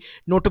very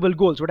notable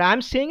goals. What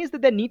I'm saying is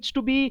that there needs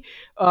to be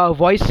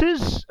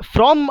voices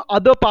from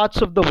other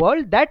parts of the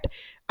world, that,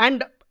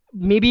 and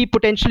maybe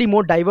potentially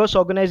more diverse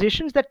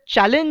organizations, that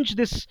challenge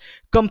this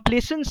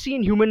complacency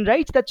in human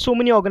rights that so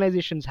many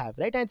organizations have,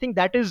 right? I think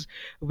that is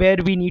where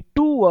we need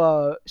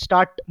to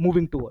start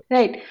moving towards.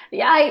 Right.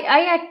 Yeah,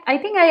 I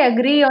think I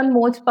agree on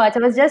most parts. I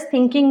was just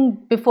thinking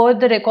before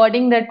the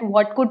recording that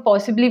what could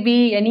possibly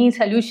be any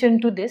solution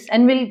to this,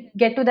 and we'll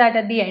get to that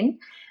at the end.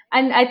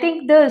 And I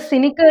think the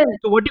cynical.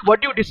 So what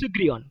do you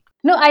disagree on?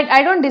 No,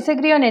 I don't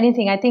disagree on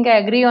anything. I think I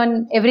agree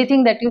on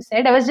everything that you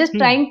said. I was just Hmm.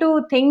 trying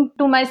to think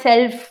to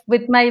myself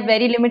with my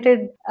very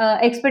limited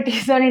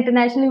expertise on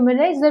international human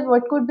rights that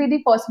what could be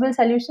the possible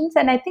solutions.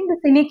 And I think the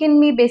cynic in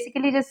me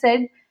basically just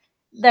said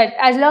that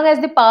as long as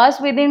the powers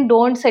within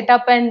don't sit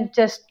up and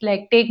just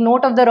like take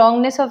note of the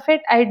wrongness of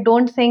it, I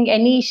don't think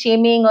any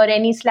shaming or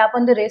any slap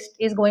on the wrist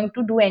is going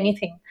to do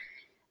anything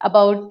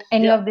about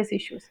any Yeah. of these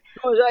issues.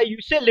 No, you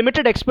say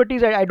limited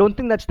expertise. I don't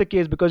think that's the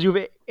case, because you've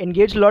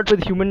engaged a lot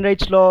with human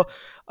rights law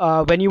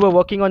when you were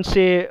working on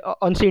say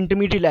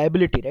intermediary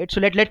liability, right?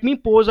 So let me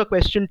pose a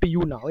question to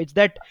you now. It's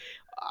that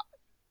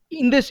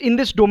in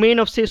this domain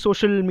of say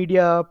social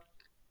media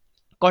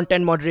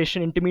content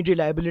moderation, intermediary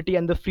liability,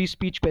 and the free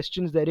speech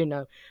questions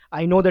therein.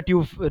 I know that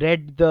you've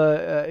read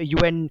the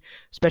UN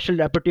Special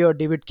Rapporteur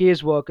David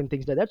Kay's work and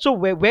things like that. So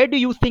where do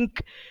you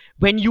think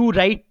when you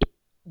write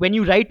when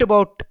you write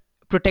about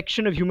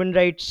protection of human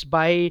rights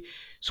by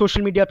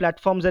social media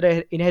platforms that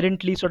are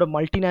inherently sort of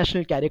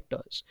multinational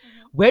characters,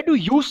 where do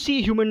you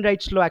see human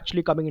rights law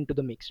actually coming into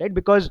the mix, right?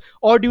 Because,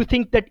 or do you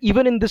think that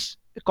even in this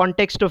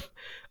context of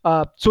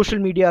social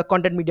media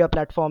content media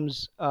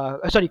platforms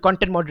sorry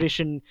content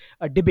moderation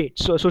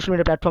debates, so social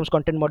media platforms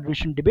content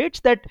moderation debates,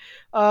 that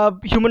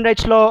human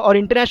rights law or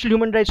international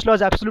human rights law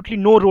has absolutely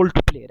no role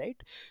to play, right?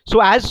 So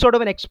as sort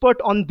of an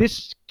expert on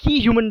this key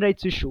human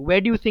rights issue,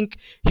 where do you think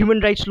human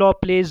rights law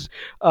plays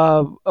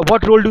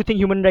what role do you think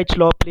human rights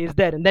law plays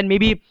there? And then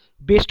maybe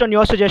based on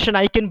your suggestion,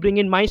 I can bring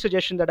in my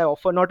suggestion that I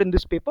offer, not in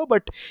this paper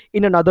but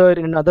in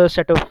another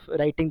set of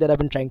writing that I've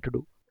been trying to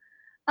do.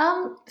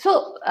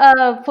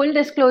 Full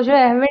disclosure,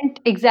 I haven't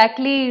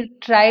exactly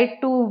tried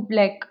to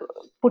like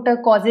put a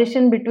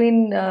causation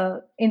between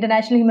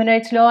international human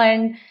rights law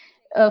and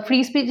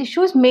free speech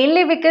issues,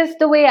 mainly because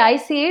the way I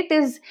see it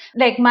is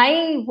like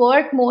my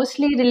work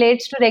mostly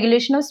relates to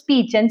regulation of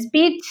speech, and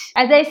speech,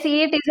 as I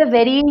see it, is a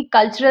very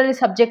cultural,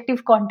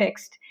 subjective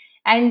context.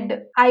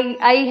 And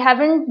I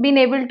haven't been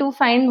able to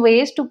find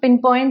ways to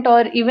pinpoint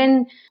or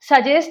even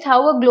suggest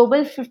how a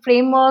global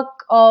framework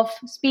of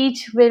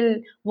speech will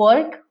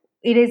work,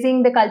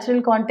 erasing the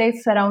cultural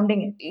context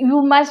surrounding it.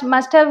 You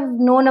must have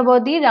known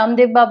about the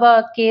Ramdev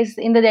Baba case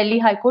in the Delhi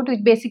High Court,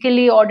 which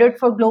basically ordered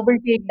for global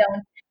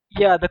takedown.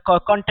 Yeah, the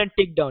content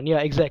takedown. Yeah,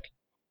 exactly.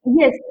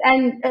 Yes,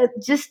 and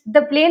just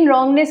the plain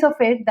wrongness of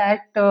it, that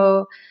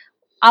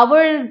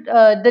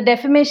our the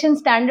defamation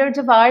standards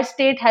of our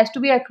state has to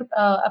be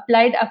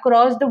applied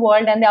across the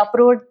world, and the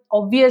uproar,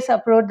 obvious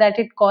uproar that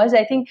it caused.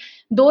 I think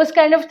those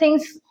kind of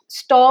things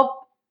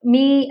stop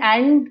me,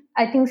 and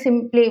I think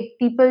simply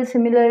people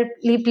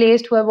similarly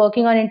placed who are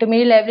working on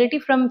intermediate liability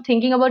from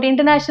thinking about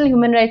international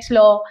human rights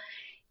law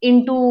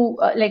into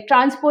like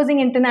transposing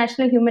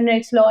international human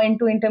rights law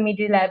into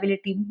intermediate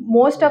liability.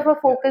 Most of Yeah, our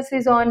yeah, focus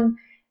is on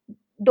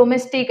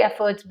domestic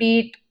efforts, be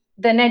it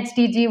the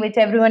NETS-DG, which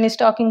everyone is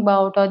talking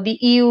about, or the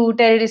EU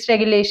terrorist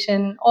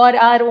regulation, or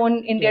our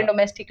own Indian yeah,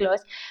 domestic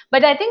laws.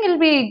 But I think it'll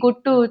be good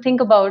to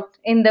think about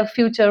in the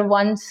future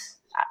once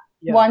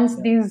yeah, once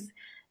yeah. these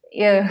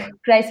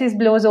crisis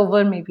blows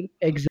over, maybe.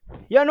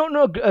 Exactly. Yeah, no,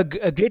 no,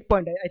 a great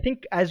point. I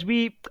think as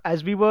we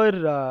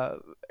were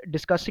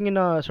discussing in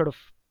a sort of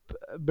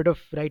bit of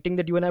writing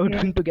that you and I were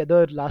Yeah. doing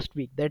together last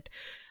week, that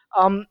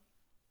um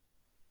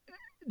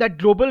that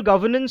global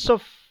governance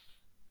of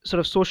sort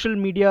of social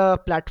media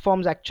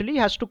platforms actually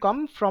has to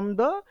come from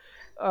the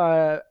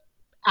uh,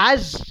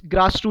 as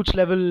grassroots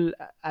level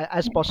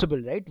as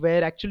possible, right?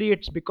 Where actually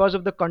it's because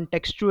of the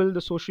contextual, the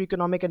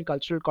socio-economic and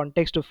cultural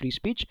context of free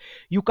speech.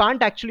 You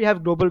can't actually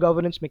have global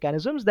governance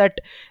mechanisms that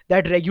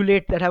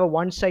have a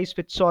one size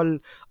fits all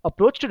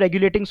approach to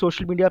regulating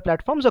social media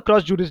platforms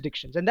across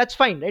jurisdictions, and that's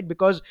fine, right?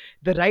 Because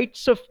the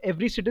rights of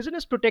every citizen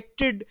is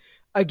protected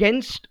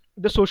against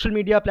the social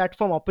media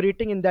platform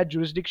operating in that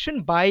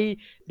jurisdiction by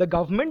the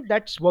government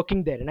that's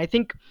working there. And I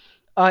think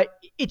uh,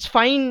 it's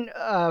fine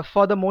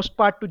for the most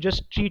part to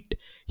just treat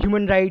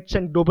human rights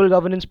and global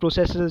governance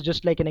processes as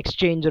just like an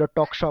exchange or a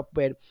talk shop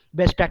where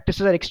best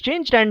practices are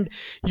exchanged, and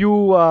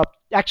you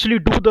actually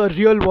do the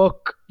real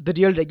work, the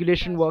real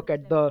regulation work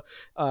at the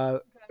uh,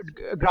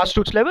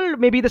 grassroots level,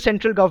 maybe the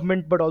central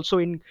government, but also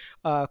in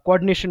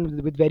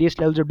coordination with various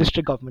levels of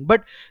district government.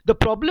 But the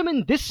problem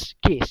in this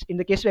case, in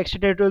the case of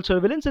extraterritorial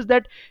surveillance, is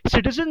that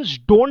citizens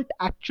don't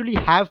actually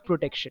have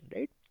protection,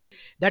 right?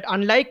 That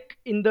unlike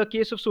in the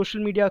case of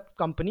social media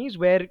companies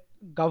where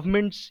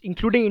governments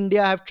including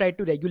India have tried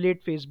to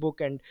regulate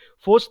Facebook and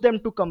force them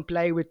to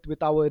comply with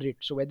our writ,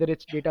 so whether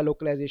it's data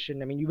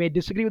localization, I mean, you may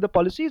disagree with the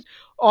policies,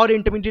 or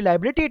intermediary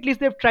liability, at least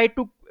they've tried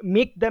to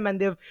make them,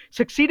 and they've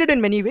succeeded in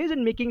many ways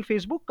in making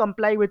Facebook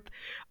comply with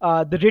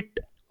the writ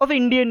of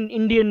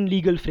Indian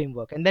legal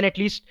framework. And then at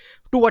least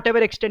to whatever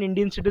extent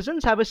Indian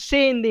citizens have a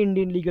say in the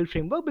Indian legal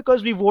framework,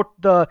 because we vote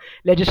the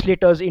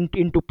legislators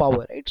into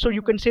power, right? So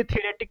you can say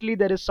theoretically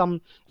there is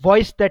some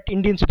voice that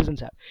Indian citizens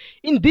have.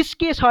 In this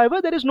case,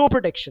 however, there is no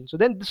protection. So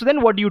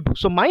then what do you do?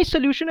 So my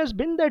solution has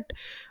been that,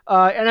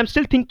 and I'm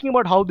still thinking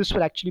about how this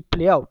will actually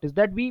play out, is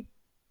that we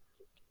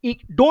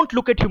don't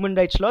look at human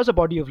rights law as a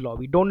body of law.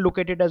 We don't look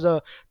at it as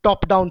a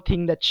top down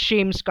thing that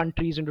shames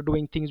countries into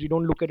doing things. We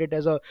don't look at it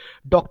as a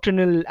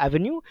doctrinal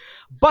avenue.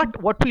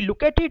 But what we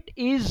look at it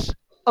is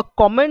a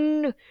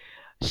common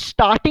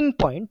starting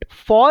point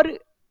for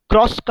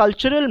cross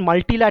cultural,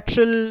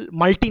 multilateral,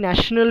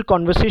 multinational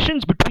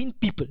conversations between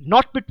people,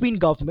 not between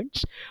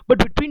governments, but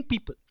between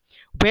people.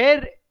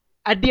 Where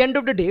at the end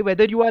of the day,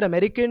 whether you are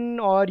American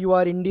or you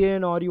are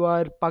Indian or you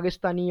are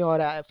Pakistani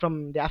or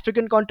from the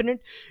African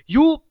continent,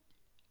 you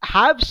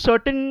have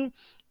certain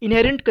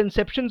inherent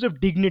conceptions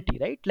of dignity,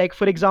 right? Like,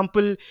 for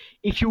example,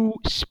 if you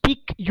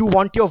speak, you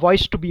want your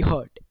voice to be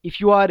heard. If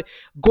you are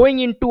going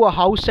into a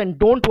house and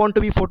don't want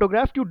to be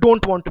photographed, you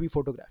don't want to be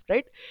photographed,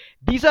 right?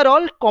 These are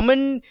all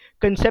common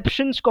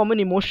conceptions, common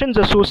emotions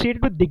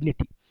associated with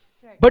dignity.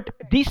 But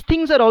these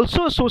things are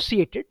also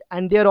associated,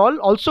 and they are all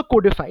also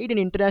codified in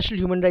international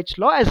human rights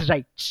law as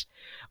rights.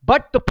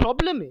 But the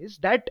problem is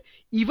that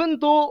even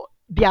though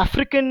the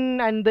African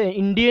and the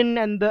Indian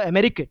and the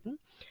American,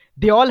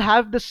 they all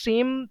have the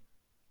same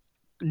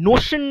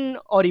notion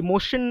or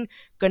emotion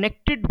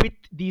connected with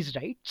these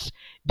rights,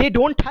 they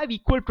don't have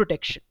equal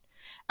protection,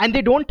 and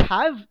they don't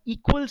have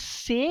equal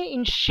say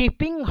in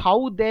shaping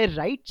how their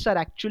rights are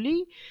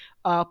actually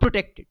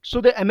protected. So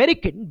the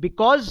American,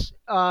 because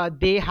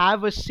they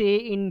have a say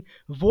in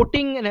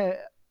voting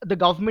the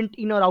government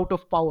in or out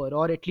of power,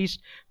 or at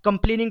least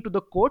complaining to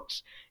the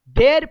courts,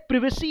 their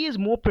privacy is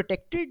more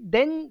protected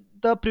than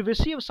the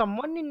privacy of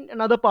someone in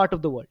another part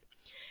of the world.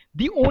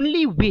 The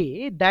only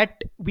way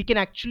that we can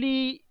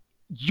actually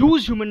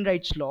use human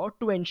rights law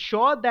to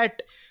ensure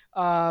that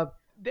uh,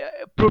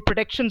 the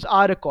protections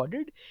are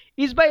accorded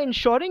is by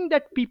ensuring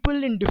that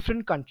people in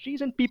different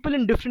countries and people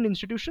in different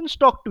institutions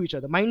talk to each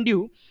other. Mind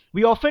you,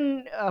 we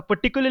often,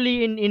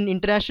 particularly in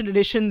international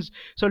relations,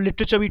 so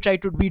literature, we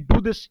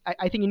do this,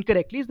 I think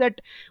incorrectly, is that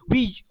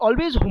we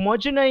always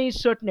homogenize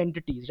certain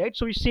entities, right?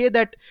 So we say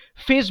that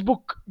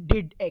Facebook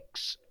did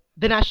X,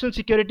 the National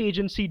Security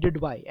Agency did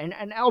Y,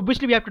 and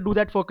obviously we have to do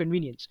that for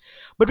convenience.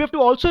 But we have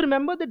to also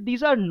remember that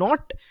these are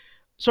not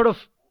sort of,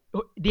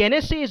 the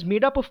NSA is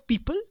made up of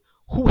people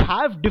who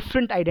have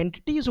different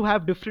identities, who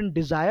have different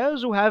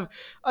desires, who have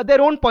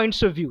their own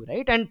points of view,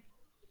 right? And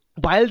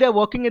while they're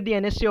working at the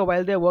NSA or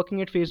while they're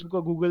working at Facebook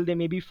or Google, they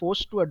may be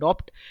forced to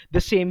adopt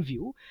the same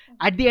view.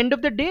 At the end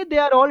of the day, they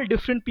are all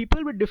different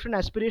people with different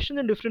aspirations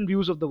and different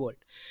views of the world.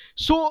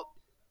 So,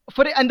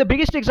 and the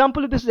biggest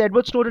example of this is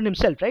Edward Snowden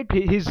himself, right?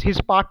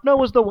 His partner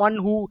was the one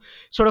who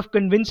sort of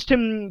convinced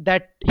him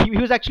that he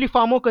was actually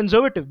far more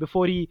conservative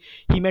before he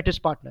met his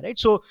partner, right?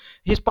 So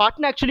his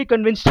partner actually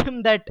convinced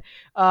him that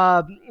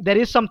there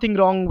is something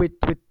wrong with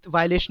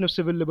violation of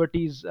civil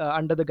liberties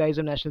under the guise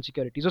of national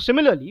security. So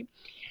similarly,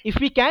 if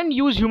we can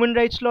use human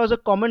rights law as a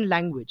common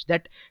language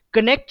that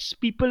connects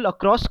people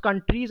across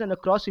countries and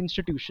across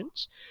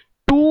institutions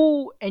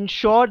to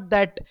ensure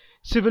that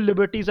civil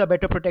liberties are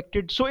better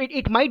protected. So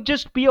it might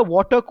just be a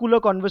water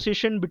cooler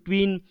conversation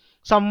between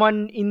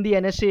someone in the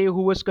NSA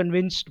who was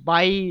convinced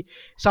by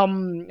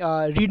some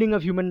reading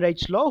of human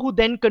rights law, who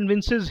then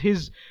convinces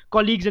his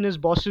colleagues and his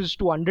bosses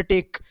to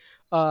undertake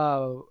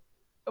uh,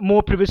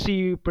 more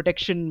privacy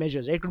protection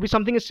measures. Right? It could be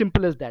something as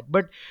simple as that.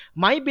 But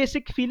my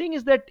basic feeling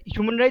is that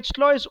human rights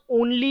law is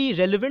only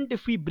relevant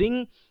if we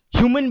bring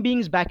human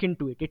beings back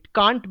into it. It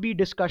can't be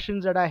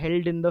discussions that are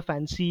held in the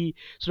fancy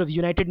sort of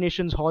United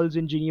Nations halls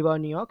in Geneva,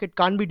 New York. It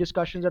can't be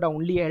discussions that are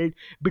only held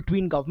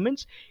between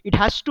governments. It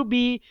has to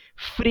be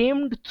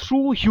framed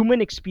through human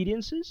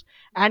experiences,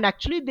 and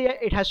actually,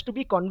 it has to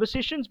be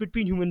conversations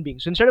between human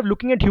beings. So instead of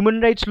looking at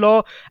human rights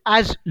law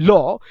as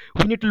law,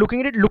 we need to look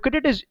at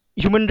it as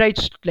human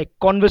rights, like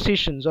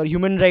conversations or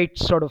human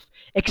rights sort of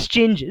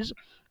exchanges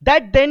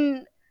that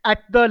then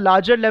at the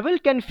larger level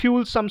can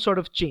fuel some sort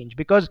of change.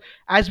 Because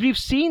as we've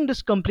seen,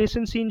 this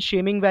complacency in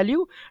shaming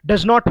value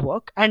does not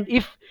work. And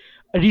if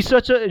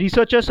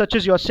researchers such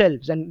as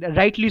yourselves, and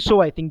rightly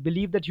so, I think,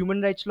 believe that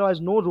human rights law has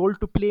no role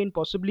to play in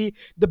possibly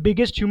the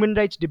biggest human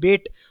rights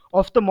debate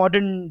of the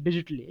modern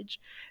digital age,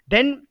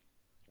 then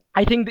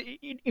I think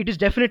it is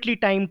definitely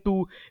time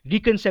to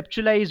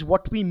reconceptualize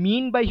what we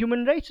mean by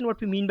human rights and what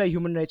we mean by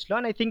human rights law.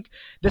 And I think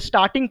the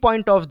starting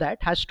point of that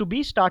has to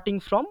be starting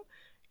from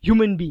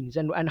human beings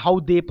and how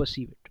they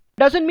perceive it.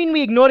 Doesn't mean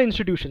we ignore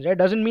institutions, right?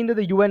 Doesn't mean that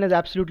the UN is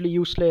absolutely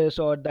useless,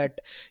 or that,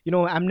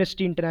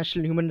 Amnesty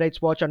International, Human Rights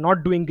Watch are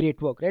not doing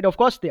great work, right? Of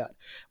course they are.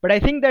 But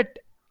I think that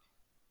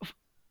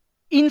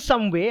in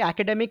some way,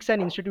 academics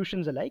and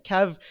institutions alike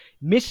have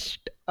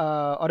missed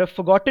or have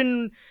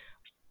forgotten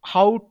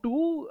how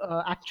to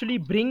actually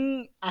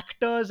bring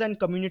actors and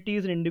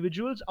communities and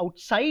individuals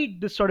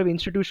outside this sort of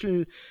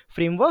institutional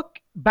framework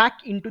back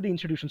into the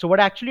institution. So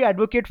what I actually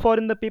advocate for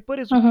in the paper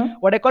is Mm-hmm.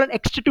 what I call an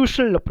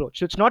institutional approach.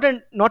 So it's not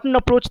an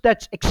approach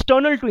that's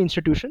external to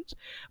institutions,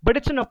 but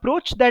it's an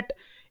approach that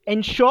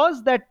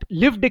ensures that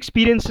lived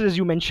experiences, as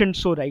you mentioned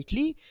so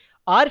rightly,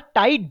 are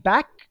tied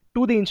back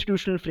to the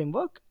institutional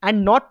framework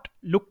and not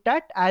looked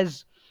at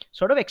as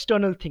sort of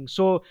external things.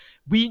 So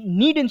we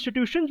need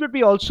institutions, but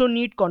we also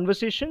need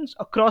conversations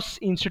across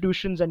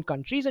institutions and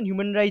countries. And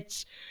human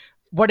rights,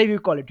 whatever you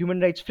call it, human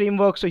rights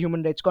frameworks or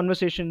human rights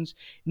conversations,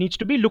 needs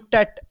to be looked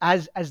at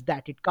as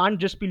that. It can't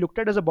just be looked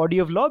at as a body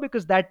of law,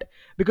 because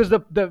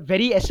the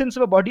very essence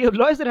of a body of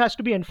law is that it has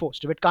to be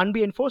enforced. If it can't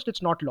be enforced,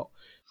 it's not law.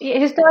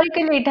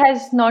 Historically, it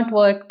has not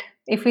worked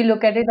if we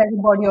look at it as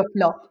a body of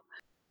law.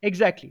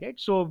 Exactly, right?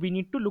 So we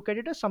need to look at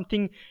it as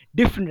something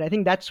different. I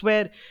think that's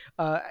where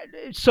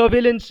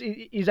surveillance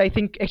is. I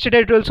think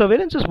extraterritorial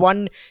surveillance is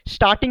one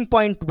starting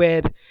point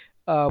where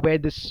where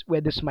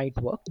this might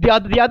work.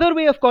 The other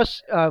way, of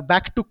course,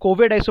 back to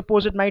COVID, I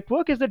suppose it might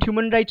work, is that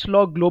human rights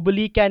law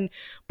globally can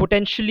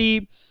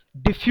potentially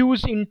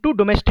diffuse into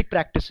domestic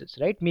practices,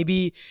 right?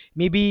 Maybe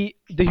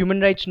the human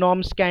rights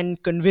norms can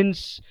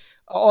convince,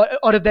 or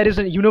if there is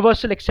a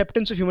universal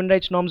acceptance of human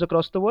rights norms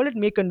across the world, it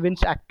may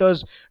convince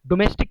actors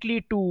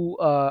domestically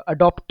to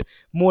adopt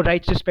more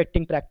rights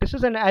respecting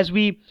practices. And as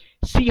we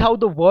see how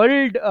the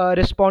world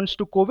responds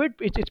to COVID,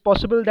 it's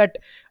possible that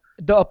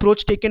the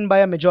approach taken by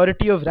a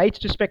majority of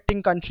rights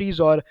respecting countries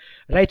or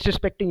rights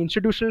respecting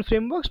institutional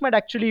frameworks might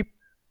actually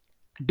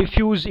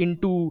diffuse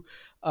into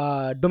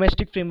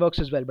domestic frameworks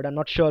as well. But I'm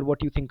not sure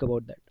what you think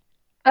about that.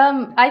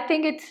 I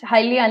think it's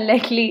highly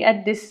unlikely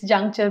at this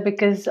juncture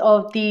because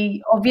of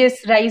the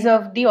obvious rise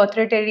of the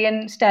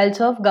authoritarian styles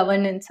of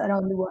governance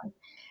around the world.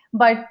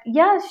 But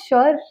yeah,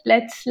 sure.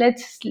 Let's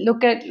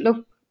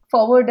look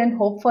forward and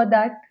hope for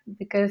that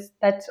because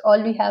that's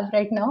all we have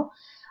right now.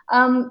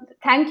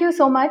 Thank you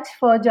so much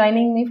for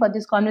joining me for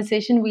this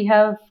conversation. We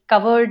have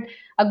covered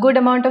a good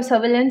amount of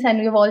surveillance, and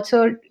we've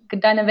also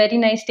done a very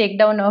nice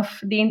takedown of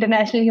the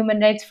international human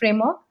rights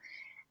framework.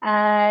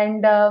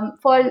 And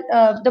for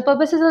the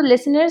purposes of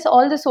listeners,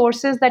 all the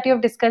sources that you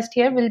have discussed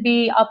here will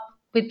be up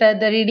with the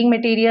reading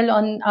material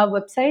on our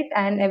website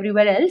and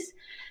everywhere else.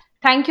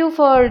 Thank you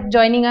for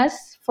joining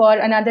us for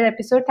another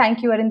episode.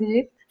 Thank you,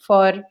 Arindajit,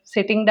 for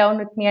sitting down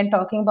with me and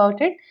talking about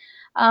it.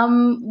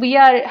 We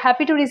are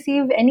happy to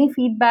receive any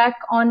feedback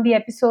on the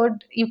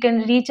episode. You can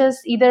reach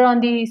us either on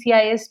the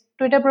CIS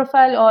Twitter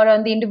profile or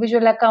on the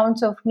individual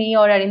accounts of me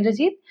or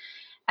Arindajit.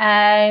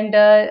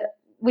 And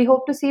we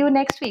hope to see you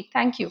next week.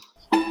 Thank you.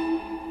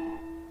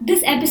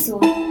 This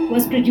episode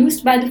was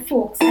produced by the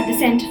folks at the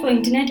Center for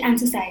Internet and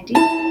Society.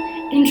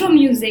 Intro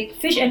music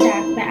Fish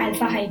Attack by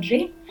Alpha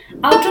Hydre.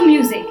 Outro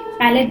music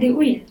Palette de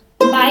Huile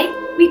by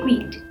Quick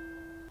Wheat.